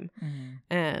time.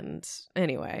 And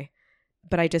anyway...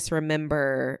 But I just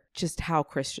remember just how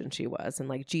Christian she was, and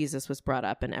like Jesus was brought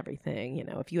up and everything.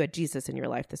 If you had Jesus in your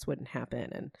life, this wouldn't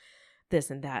happen, and this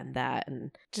and that and that,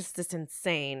 and just this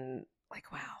insane,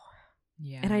 like, wow.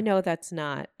 Yeah. And I know that's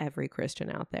not every Christian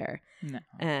out there. No.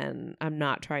 And I'm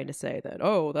not trying to say that,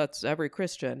 that's every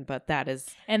Christian, but that is.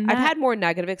 And I've had more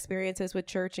negative experiences with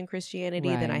church and Christianity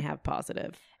than I have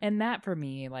positive. And that for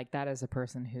me, like, that is a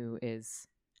person who is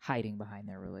hiding behind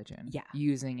their religion,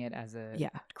 using it as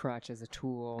a crutch, as a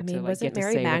tool. I mean, to, like, wasn't get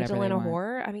Mary to say Magdalene a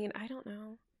whore? I mean, I don't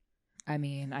know. I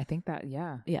mean, I think that,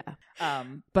 yeah. Yeah.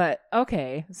 But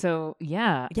okay, so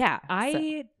yeah.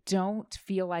 I don't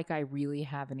feel like I really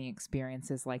have any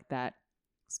experiences like that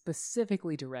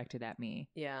specifically directed at me.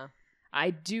 Yeah. I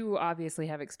do obviously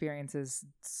have experiences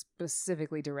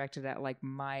specifically directed at like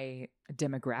my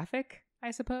demographic, I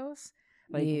suppose.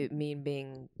 Like, you mean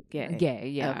being gay? Gay,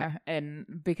 yeah. Okay. And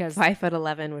because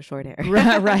 5'11" with short hair.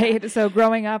 Right. So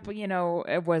growing up,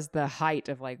 it was the height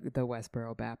of like the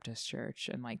Westboro Baptist Church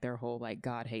and like their whole like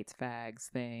God hates fags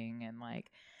thing, and like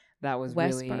that was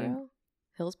Westboro? really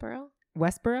Hillsboro?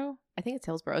 Westboro? I think it's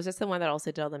Hillsboro. Is this the one that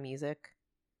also did all the music?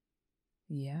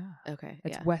 Yeah. Okay.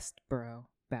 It's Westboro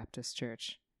Baptist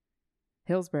Church.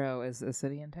 Hillsboro is a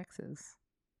city in Texas.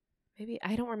 Maybe,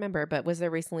 I don't remember, but was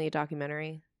there recently a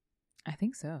documentary? I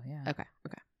think so, yeah. Okay.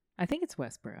 I think it's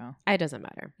Westboro. It doesn't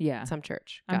matter. Yeah. Some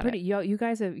church. I'm pretty, you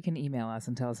guys can email us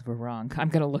and tell us if we're wrong. I'm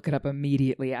going to look it up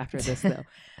immediately after this, though.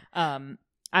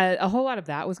 A whole lot of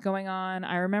that was going on.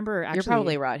 I remember actually. You're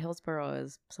probably right. Hillsboro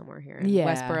is somewhere here. And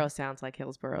Westboro sounds like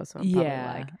Hillsboro, so I'm probably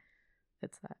like,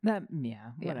 it's that.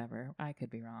 Whatever. I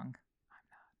could be wrong.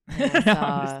 I'm not. No,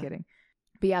 I'm just kidding.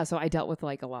 But yeah, so I dealt with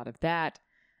like a lot of that.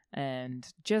 And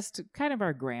just kind of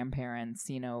our grandparents,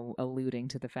 alluding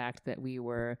to the fact that we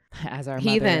were, as our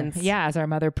heathens. As our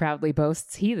mother proudly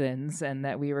boasts, heathens, and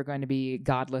that we were going to be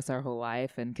godless our whole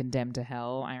life and condemned to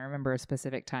hell. I remember a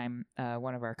specific time,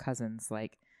 one of our cousins,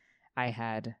 like, I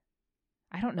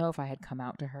don't know if I had come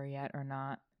out to her yet or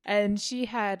not. And she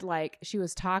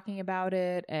was talking about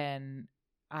it, and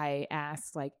I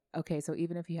asked, like, okay, so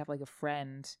even if you have like a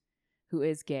friend who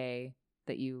is gay,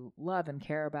 that you love and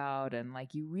care about, and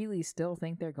like you really still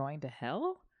think they're going to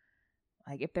hell?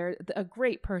 Like, if they're a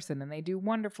great person and they do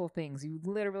wonderful things, you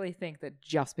literally think that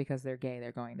just because they're gay,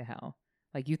 they're going to hell.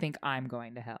 Like, you think I'm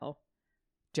going to hell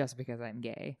just because I'm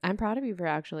gay. I'm proud of you for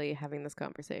actually having this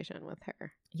conversation with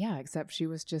her. Yeah, except she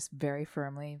was just very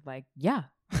firmly like, yeah,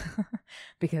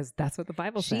 because that's what the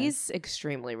Bible says. She's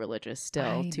extremely religious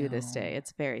still to this day.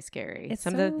 It's very scary.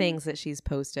 Some of the things that she's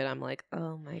posted, I'm like,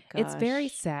 oh my gosh. It's very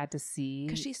sad to see.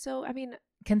 Because she's so,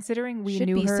 considering we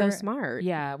knew her. so smart.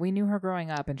 Yeah, we knew her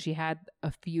growing up, and she had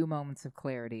a few moments of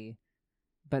clarity,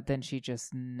 but then she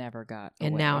just never got away.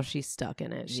 And now she's stuck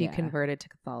in it. She converted to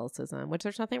Catholicism, which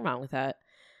there's nothing wrong with that.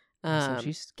 So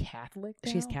she's Catholic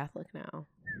now? She's Catholic now.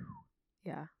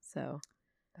 Yeah, so...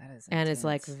 That is intense. And is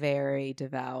like very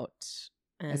devout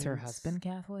And is her husband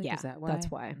Catholic? Yeah, is that why?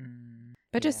 that's why.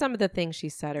 But just some of the things she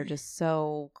said are just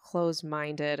so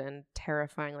closed-minded and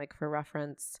terrifying. Like, for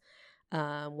reference,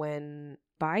 when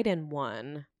Biden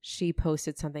won, she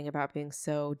posted something about being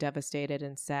so devastated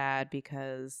and sad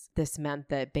because this meant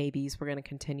that babies were going to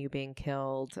continue being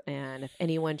killed. And if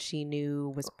anyone she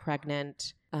knew was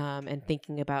pregnant and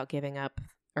thinking about giving up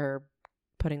or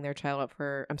putting their child up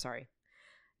for,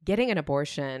 getting an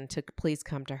abortion, to please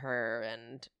come to her,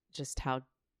 and just how,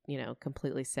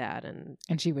 completely sad and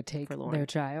she would take forlorn. their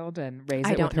child and raise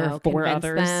I it don't with her know. 4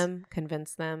 others.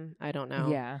 Convince them. I don't know.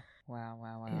 Yeah.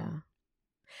 Wow. Yeah.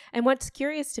 And what's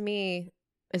curious to me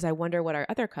is I wonder what our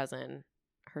other cousin,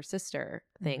 her sister,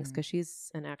 thinks, because she's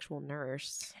an actual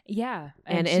nurse. Yeah.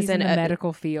 And she's is in the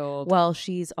medical field. Well,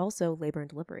 she's also labor and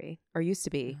delivery, or used to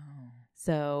be. Oh.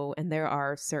 So, and there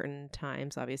are certain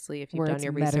times, obviously, if you've Where done it's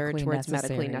your research, where it's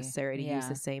necessary. medically necessary to use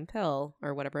the same pill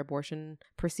or whatever abortion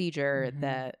procedure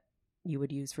that you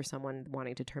would use for someone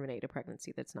wanting to terminate a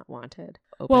pregnancy that's not wanted.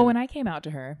 Well, when I came out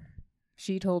to her,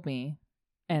 she told me,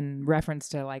 in reference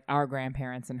to like our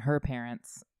grandparents and her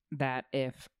parents, that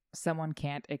if someone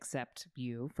can't accept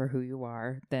you for who you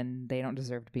are, then they don't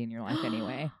deserve to be in your life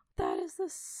anyway. That is the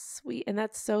sweet, and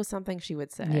that's so something she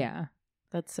would say. Yeah.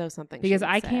 That's so something because she would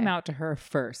I say. came out to her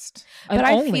first. But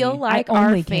I feel like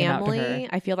our came out to her. family,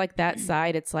 I feel like that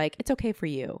side, it's like, it's okay for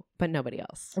you, but nobody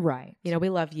else. Right. We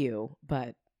love you,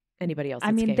 but anybody else.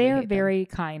 I mean, gay, they're very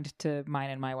kind to mine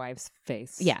and my wife's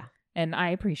face. Yeah. And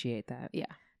I appreciate that. Yeah.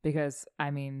 Because,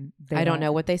 I mean, I don't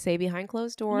know what they say behind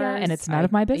closed doors. Yeah, and it's none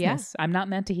of my business. Yeah. I'm not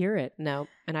meant to hear it. No,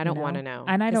 and I don't want to know.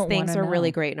 And I don't want to know. Things are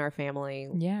really great in our family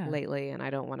Yeah. lately, and I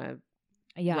don't want to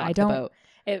I don't.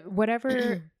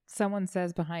 Whatever someone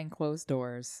says behind closed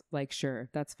doors, like, sure,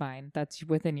 that's fine. That's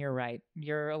within your right.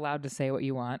 You're allowed to say what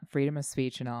you want, freedom of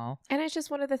speech and all. And it's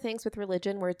just one of the things with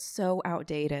religion where it's so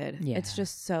outdated. Yeah. It's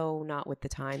just so not with the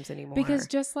times anymore. Because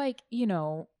just like,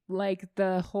 like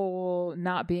the whole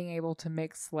not being able to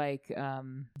mix like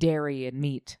dairy and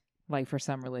meat, like for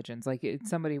some religions, like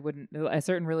a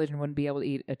certain religion wouldn't be able to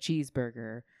eat a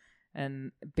cheeseburger,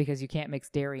 and because you can't mix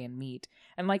dairy and meat.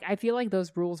 And like, I feel like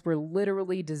those rules were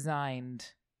literally designed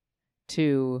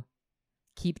to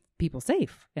keep people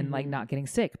safe and like not getting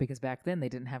sick, because back then they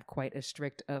didn't have quite as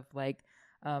strict of like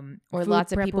or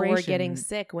lots of people were getting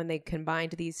sick when they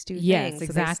combined these two things. Exactly.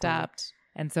 So they stopped.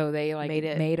 And so they like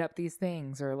made up these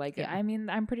things, or like, I mean,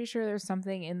 I'm pretty sure there's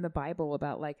something in the Bible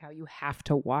about like how you have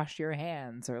to wash your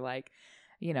hands, or like,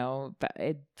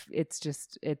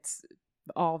 it's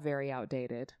all very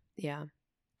outdated. Yeah.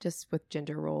 Just with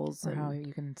gender roles. Or how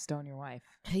you can stone your wife.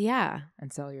 Yeah.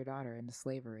 And sell your daughter into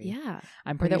slavery. Yeah.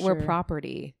 I'm pretty sure. Or that we're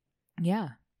property. Yeah.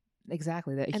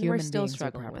 Exactly. That and we're still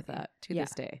struggling with that to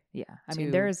this day. Yeah. I mean,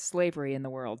 there is slavery in the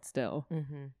world still.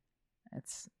 Mm-hmm.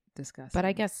 It's disgusting. But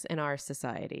I guess in our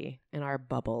society, in our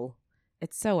bubble,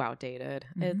 it's so outdated.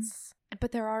 Mm-hmm.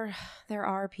 But there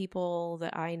are people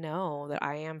that I know, that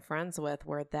I am friends with,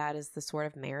 where that is the sort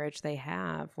of marriage they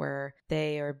have, where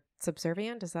they are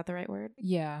subservient. Is that the right word?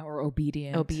 Yeah. Or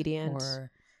obedient.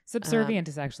 Or subservient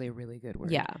is actually a really good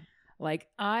word. Yeah. Like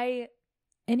and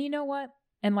you know what?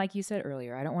 And like you said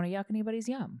earlier, I don't want to yuck anybody's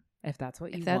yum. If that's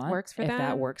what you want, works for them, if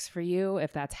that works for you,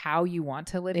 if that's how you want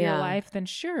to live your life, then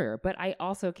sure. But I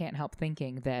also can't help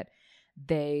thinking that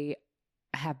they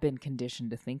have been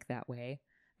conditioned to think that way.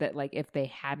 That like if they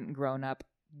hadn't grown up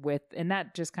with, and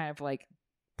that just kind of like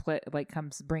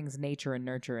brings nature and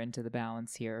nurture into the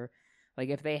balance here. Like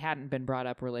if they hadn't been brought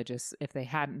up religious, if they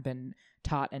hadn't been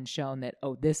taught and shown that,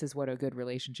 oh, this is what a good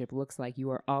relationship looks like. You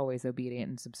are always obedient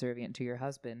and subservient to your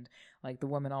husband. Like the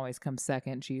woman always comes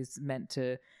second. She's meant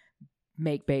to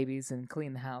make babies and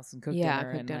clean the house and cook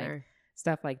dinner and like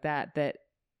stuff like that. That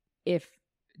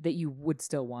you would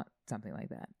still want something like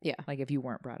that. Yeah. Like if you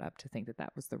weren't brought up to think that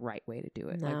that was the right way to do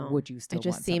it. No. Like would you still want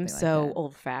something like that? It just seems so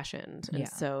old fashioned and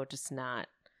so just not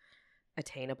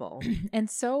attainable. And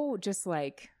so just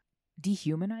like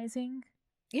dehumanizing.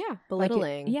 Yeah.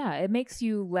 Belittling. It makes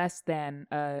you less than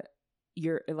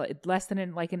you're less than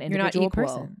an individual you're not equal.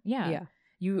 person. Yeah.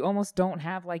 You almost don't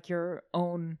have like your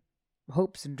own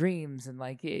hopes and dreams, and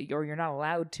like, or you're not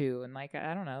allowed to, and like,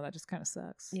 I don't know, that just kind of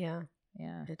sucks. Yeah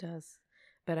it does.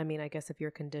 But I mean, I guess if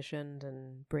you're conditioned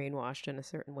and brainwashed in a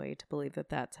certain way to believe that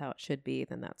that's how it should be,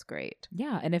 then that's great.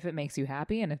 Yeah, and if it makes you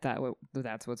happy, and if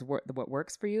that's what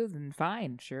works for you, then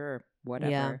fine, sure,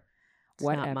 whatever.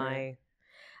 Not my.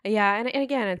 Yeah, and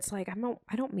again, it's like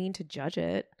I don't mean to judge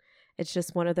it. It's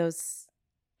just one of those.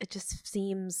 It just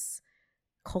seems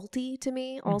culty to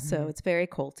me. Also, it's very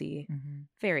culty,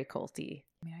 very culty.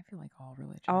 I mean, I feel like all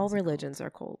religions. All religions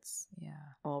are cults. Yeah,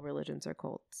 all religions are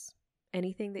cults.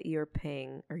 anything that you're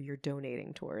paying or you're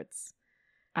donating towards.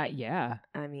 Yeah.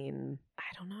 I mean, I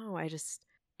don't know.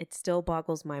 It still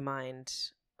boggles my mind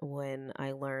when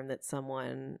I learn that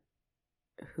someone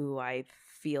who I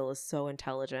feel is so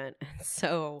intelligent and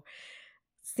so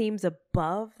seems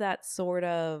above that sort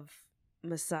of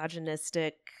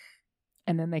misogynistic,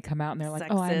 and then they come out and they're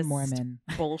like, "Oh, I'm Mormon."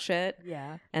 Bullshit.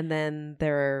 Yeah. And then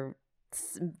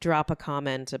drop a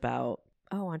comment about,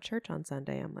 "Oh, on church on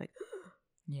Sunday." I'm like,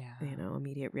 yeah,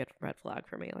 immediate red flag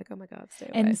for me. Like, oh my God, stay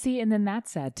away. And see, and then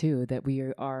that's sad too, that we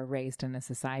are raised in a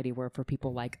society where for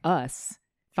people like us,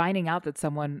 finding out that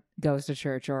someone goes to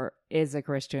church or is a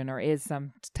Christian or is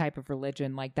some type of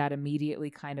religion, like that immediately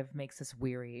kind of makes us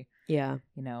weary. Yeah.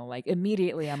 Like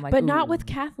immediately I'm like, but not with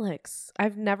Catholics.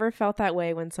 I've never felt that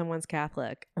way when someone's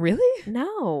Catholic. Really?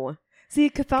 No. See,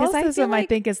 Catholicism, I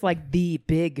think, is like the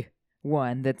big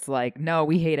one that's like, no,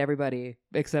 we hate everybody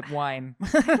except wine.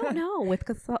 I don't know. With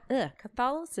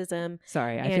Catholicism,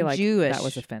 sorry, I feel like that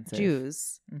was offensive.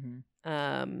 Jews,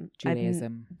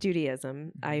 Judaism.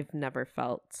 Judaism. I've never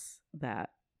felt that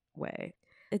way.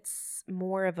 It's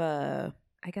more of a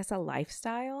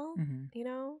lifestyle.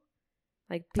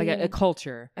 Like a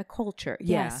culture. A culture.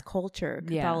 Yeah. Yes, culture.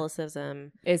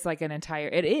 Catholicism. It's like an entire...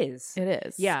 It is. It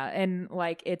is. Yeah, and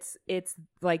like it's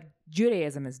like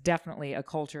Judaism is definitely a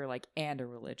culture like and a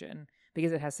religion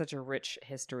because it has such a rich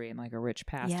history and like a rich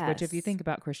past. Yes. Which if you think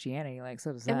about Christianity, like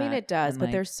so does that. I mean, it does, and, but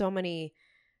like, there's so many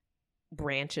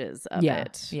branches of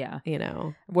it. Yeah.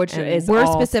 Which is we're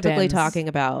specifically talking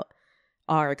about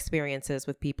our experiences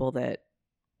with people that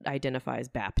identify as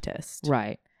Baptist.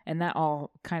 Right. And that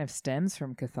all kind of stems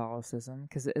from Catholicism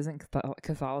because it isn't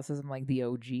Catholicism like the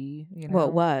OG, Well,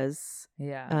 it was.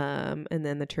 Yeah. And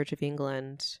then the Church of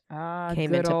England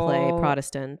came into play,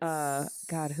 Protestants.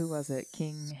 God, who was it?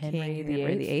 King Henry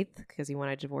VIII, because he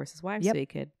wanted to divorce his wife so he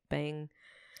could bang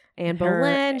Anne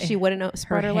Boleyn. She wouldn't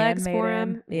spread her legs for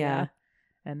him. Yeah.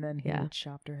 And then he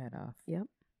chopped her head off. Yep.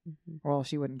 Well,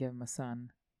 she wouldn't give him a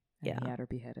son. And he had her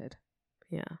beheaded.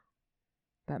 Yeah.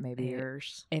 That may be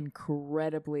Heirs.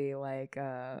 Incredibly like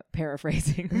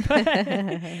paraphrasing.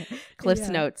 Cliff's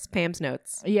notes, Pam's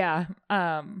notes. Yeah.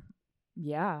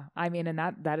 Yeah. I mean, and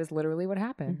that is literally what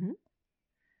happened.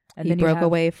 And he broke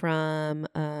away from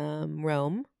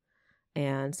Rome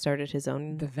and started his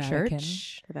own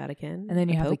church, the Vatican. And then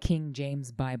you have the King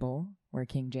James Bible, where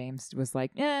King James was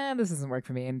like, this doesn't work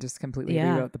for me, and just completely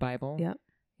rewrote the Bible. Yep.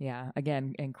 Yeah.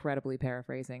 Again, incredibly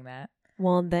paraphrasing that.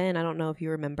 Well, and then I don't know if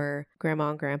you remember,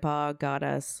 Grandma and Grandpa got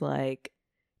us like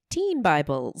teen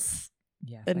Bibles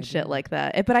and shit like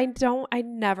that. But I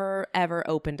never ever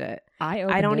opened it.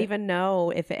 I don't even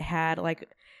know if it had like,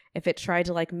 if it tried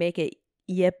to like make it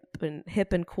hip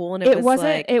and cool, and it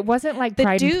wasn't like the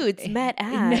Pride dudes met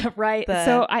at right.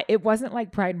 So it wasn't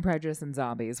like Pride and Prejudice and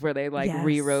Zombies where they like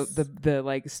rewrote the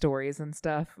like stories and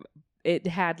stuff. It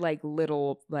had like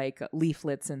little like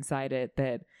leaflets inside it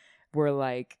that were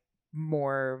like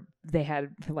more, they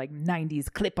had like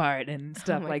 90s clip art and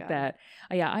stuff like that.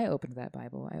 I opened that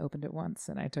Bible. I opened it once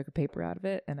and I took a paper out of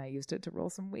it and I used it to roll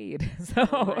some weed. So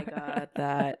oh my God,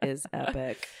 that is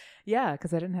epic. Yeah,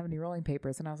 because I didn't have any rolling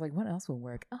papers and I was like, what else will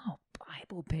work? Oh,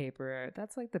 Bible paper.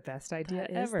 That's like the best idea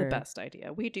ever. That is the best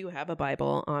idea. We do have a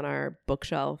Bible on our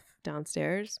bookshelf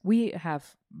downstairs. We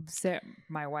have,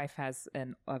 my wife has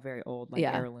a very old like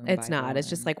heirloom it's Bible. Not. It's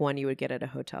just like one you would get at a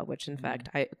hotel, which in fact,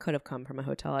 I could have come from a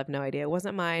hotel. I have no idea. It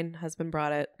wasn't mine. Husband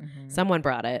brought it. Someone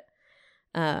brought it.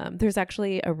 There's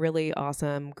actually a really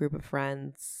awesome group of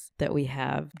friends that we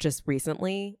have just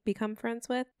recently become friends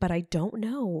with, but I don't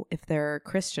know if they're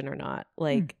Christian or not.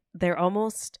 Like they're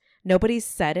almost, nobody's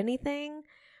said anything,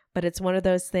 but it's one of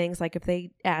those things like if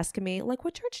they ask me like,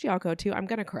 what church do y'all go to? I'm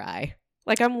going to cry.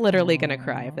 Like I'm literally going to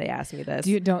cry if they ask me this.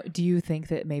 Do you think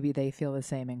that maybe they feel the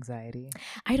same anxiety?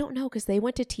 I don't know, because they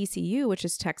went to TCU, which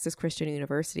is Texas Christian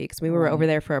University, because we were over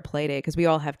there for a play day because we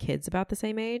all have kids about the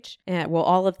same age. And well,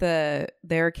 all of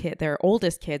their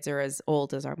oldest kids are as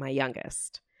old as my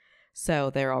youngest. So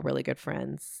they're all really good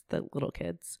friends, the little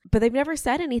kids. But they've never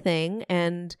said anything.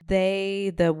 And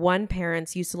the one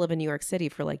parents used to live in New York City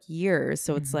for like years.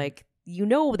 So it's like,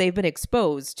 they've been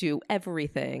exposed to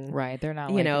everything. Right. They're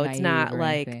not it's not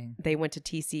like anything. They went to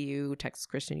TCU, Texas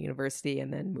Christian University,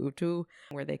 and then moved to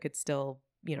where they could still,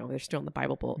 they're still in the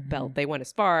Bible Belt. They went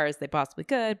as far as they possibly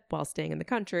could while staying in the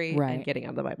country and getting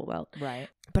out of the Bible Belt. Right.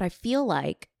 But I feel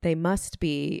like they must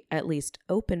be at least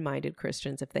open-minded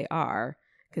Christians if they are,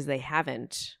 because they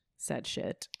haven't said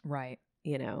shit. Right.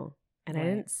 And I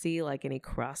didn't see like any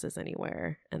crosses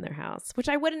anywhere in their house, which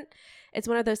I wouldn't. It's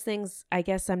one of those things, I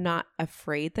guess I'm not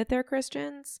afraid that they're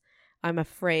Christians. I'm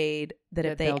afraid that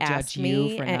if they they'll ask judge you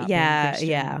me, for not being yeah, Christian.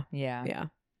 yeah, Yeah.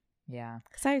 yeah,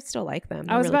 because I still like them.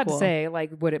 I was really about cool. to say,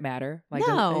 like, would it matter? Like,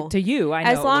 No. to you, I know.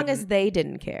 As it long as wouldn't. they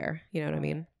didn't care, you know what I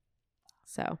mean?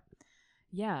 So,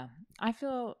 Yeah, I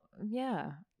feel,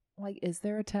 like, is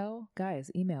there a tell? Guys,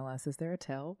 email us. Is there a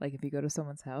tell? Like, if you go to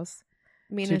someone's house,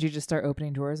 I mean, should you just start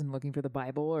opening drawers and looking for the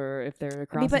Bible, or if they're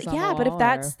across but on the yeah, but if wall,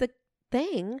 that's or- the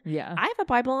thing, yeah, I have a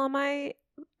Bible on my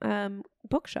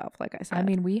bookshelf, like I said. I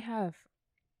mean, we have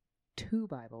 2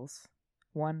 Bibles.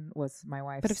 One was my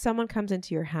wife's. but if someone comes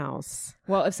into your house,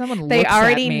 well, if someone They looks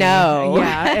already at me, know.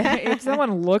 Yeah, if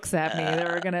someone looks at me,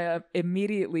 they're gonna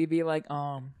immediately be like,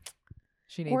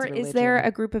 she needs or religion. is there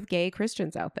a group of gay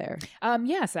Christians out there?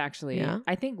 Yes, actually. Yeah?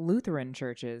 I think Lutheran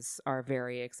churches are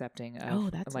very accepting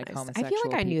of That's like nice. homosexual I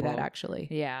feel like I knew that people. actually.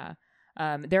 Yeah.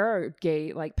 There are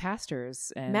gay like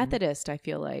pastors and Methodist, I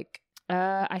feel like.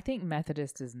 I think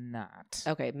Methodist is not.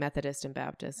 Okay, Methodist and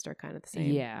Baptist are kind of the same.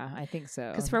 Yeah, I think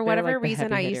so. Because for They're, whatever like, the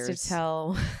reason, heavy I used hitters. to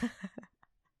tell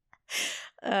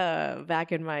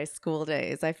back in my school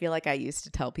days, I feel like I used to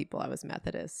tell people I was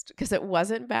Methodist because it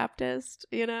wasn't Baptist,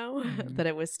 you know, Mhm. but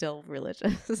it was still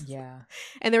religious. Yeah.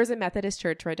 And there was a Methodist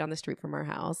church right down the street from our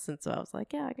house. And so I was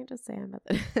like, yeah, I can just say I'm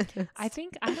Methodist. I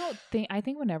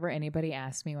think whenever anybody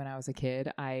asked me when I was a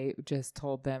kid, I just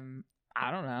told them, I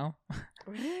don't know.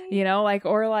 Right? You know, like,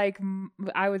 or like,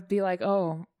 I would be like,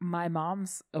 oh, my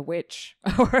mom's a witch.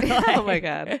 Or like, Oh my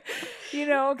God. You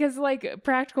know, because like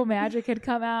Practical Magic had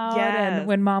come out. Yes. And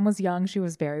when mom was young, she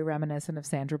was very reminiscent of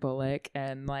Sandra Bullock.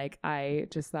 And like, I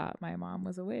just thought my mom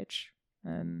was a witch.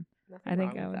 And Nothing I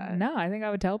think wrong I with would, that. no, I think I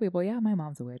would tell people, yeah, my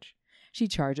mom's a witch. She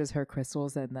charges her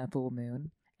crystals in the full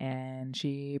moon. And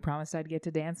she promised I'd get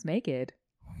to dance naked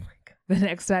Oh my God. the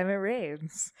next time it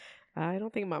rains. I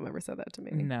don't think mom ever said that to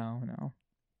me. No.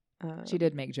 She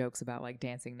did make jokes about like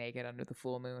dancing naked under the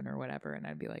full moon or whatever, and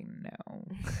I'd be like, no,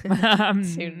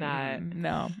 Do not.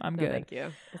 No, I'm No, good. thank you. I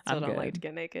still I'm don't like good. to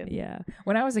get naked. Yeah,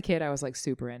 when I was a kid, I was like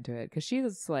super into it because she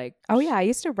was like, Oh yeah, I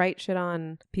used to write shit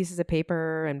on pieces of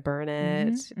paper and burn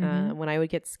it. mhm. When I would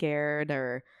get scared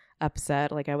or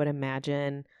upset, like I would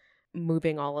imagine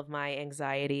moving all of my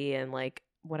anxiety and like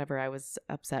whatever I was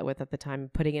upset with at the time,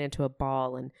 putting it into a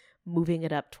ball and moving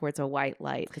it up towards a white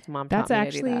light because mom taught that's me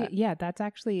actually to do that. that's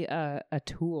actually a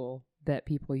tool that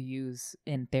people use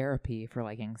in therapy for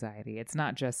like anxiety. It's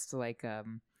not just like Well,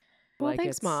 like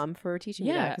thanks, it's- mom, for teaching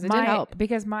me that Yeah, because it did help.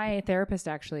 because my therapist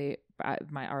actually,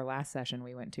 our last session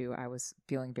we went to, I was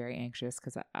feeling very anxious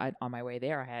because I on my way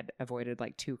there I had avoided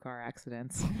like 2 car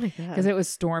accidents Oh my God. because it was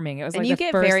storming. It was And like you the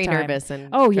get first very time. nervous and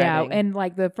Oh yeah, driving. and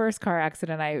like the first car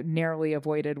accident I narrowly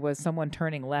avoided was someone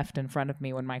turning left in front of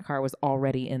me when my car was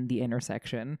already in the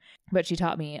intersection. But she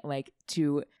taught me like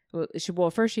to. Well,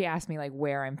 first she asked me like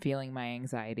where I'm feeling my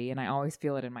anxiety, and I always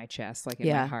feel it in my chest, like in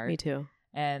my heart. me too.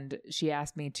 And she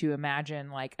asked me to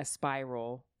imagine like a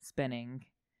spiral spinning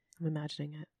I'm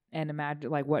imagining it. and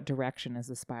imagine like what direction is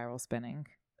the spiral spinning.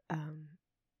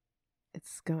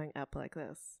 It's going up like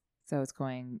this. So it's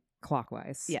going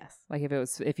clockwise. Yes. Like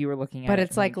if you were looking at But it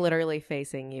it's like literally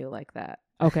facing you like that.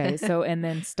 okay, so and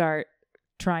then start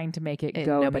trying to make it And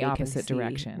go in nobody the can opposite see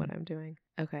direction. what I'm doing.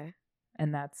 Okay.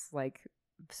 And that's like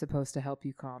supposed to help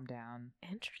you calm down.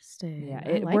 Interesting. Yeah, I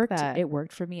it like worked. that. It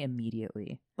worked for me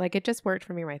immediately. Like it just worked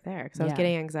for me right there because I was Yeah.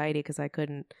 getting anxiety because I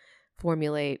couldn't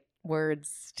formulate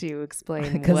words to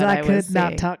explain Because what I was could not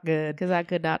saying. talk good. Because I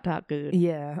could not talk good.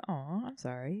 Yeah. Oh, I'm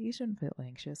sorry. You shouldn't feel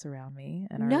anxious around me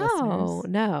and our No,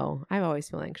 listeners. no. I always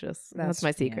feel anxious. That's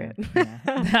my secret.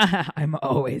 yeah. I'm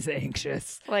always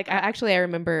anxious. Like I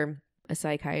remember a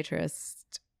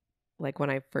psychiatrist, like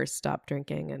when I first stopped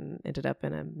drinking and ended up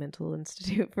in a mental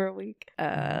institute for a week.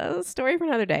 Story for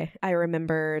another day. I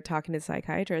remember talking to the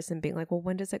psychiatrist and being like, well,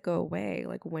 when does it go away?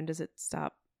 Like, when does it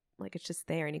stop? Like, it's just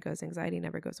there. And he goes, anxiety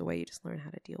never goes away. You just learn how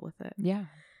to deal with it. Yeah.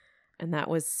 And that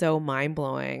was so mind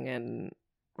blowing. And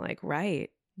like,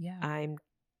 right. Yeah. I'm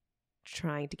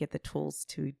trying to get the tools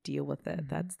to deal with it. Mhm.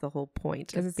 That's the whole point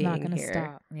Because of it's being not going to here.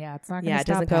 stop. Yeah, it's not going to Yeah, it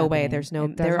stop. doesn't go away. happening. There's no,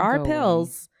 It there doesn't are go away.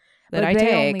 pills that But I they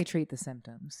take. only treat the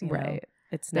symptoms, you know? Right.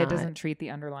 It's That not. doesn't treat the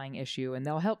underlying issue, and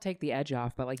they'll help take the edge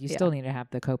off. But like, you Yeah. still need to have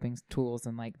the coping tools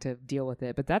and like to deal with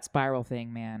it. But that spiral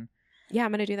thing, man. Yeah,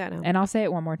 I'm going to do that now. And I'll say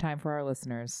it one more time for our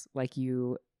listeners: like,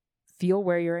 you feel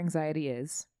where your anxiety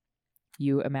is.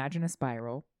 You imagine a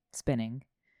spiral spinning.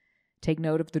 Take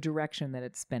note of the direction that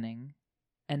it's spinning,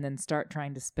 and then start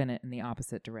trying to spin it in the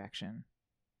opposite direction.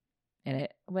 And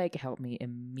it like helped me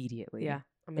immediately. Yeah,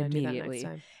 I'm going to do that immediately. next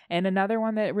time. And another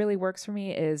one that really works for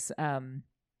me is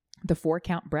the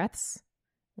 4-count breaths,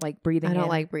 like breathing. I don't in.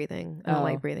 like breathing. I don't Oh.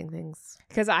 like breathing things.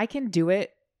 Because I can do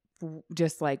it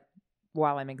just like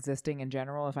while I'm existing in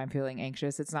general, if I'm feeling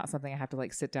anxious, it's not something I have to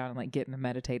like sit down and like get in a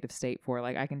meditative state for.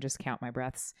 Like I can just count my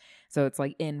breaths. So it's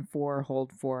like in 4,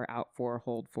 hold 4, out 4,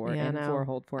 hold 4, in 4,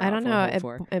 hold 4, out 4, I don't know. hold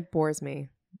 4. It bores me.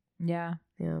 Yeah.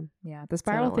 Yeah. Yeah. The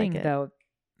spiral thing though,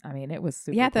 I mean, it was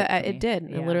super Yeah, quick for me. it did.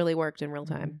 Yeah. It literally worked in real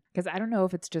time. Because I don't know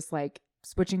if it's just like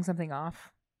switching something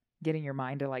off, getting your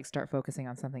mind to like start focusing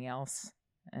on something else.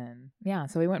 And yeah,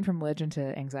 so we went from religion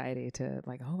to anxiety to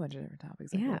like a whole bunch of different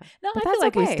topics. Yeah. No, but I feel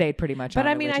like we stayed pretty much on But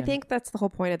I mean, religion. I think that's the whole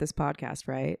point of this podcast,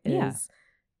 right? Is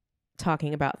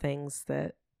talking about things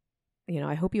that, you know,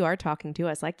 I hope you are talking to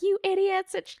us like, you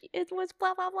idiots, it was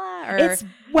blah, blah, blah. Or, it's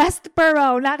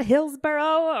Westboro, not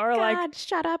Hillsboro. Or God, like,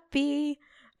 shut up, B.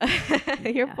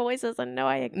 Your voice is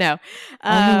annoying. No.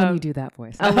 Only when you do that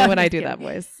voice. Only when I do that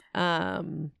voice.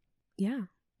 Yeah.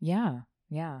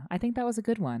 Yeah. I think that was a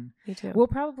good one. Me too. We'll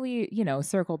probably, you know,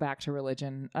 circle back to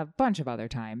religion a bunch of other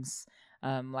times.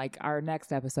 Like our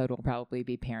next episode will probably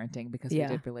be parenting because we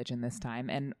did religion this time.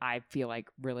 And I feel like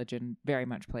religion very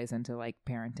much plays into like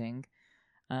parenting.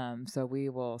 So we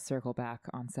will circle back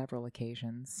on several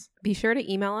occasions. Be sure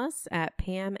to email us at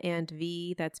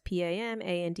PamandV, that's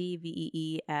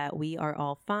PAMANDVEE at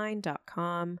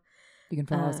weareallfine.com. You can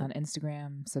follow us on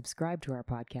Instagram, subscribe to our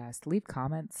podcast, leave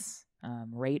comments,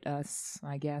 rate us,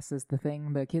 I guess is the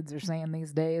thing the kids are saying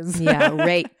these days. Yeah,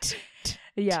 rate.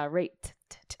 Yeah, rate.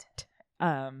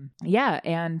 Yeah,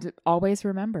 and always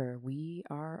remember, we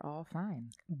are all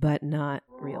fine. But not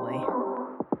really.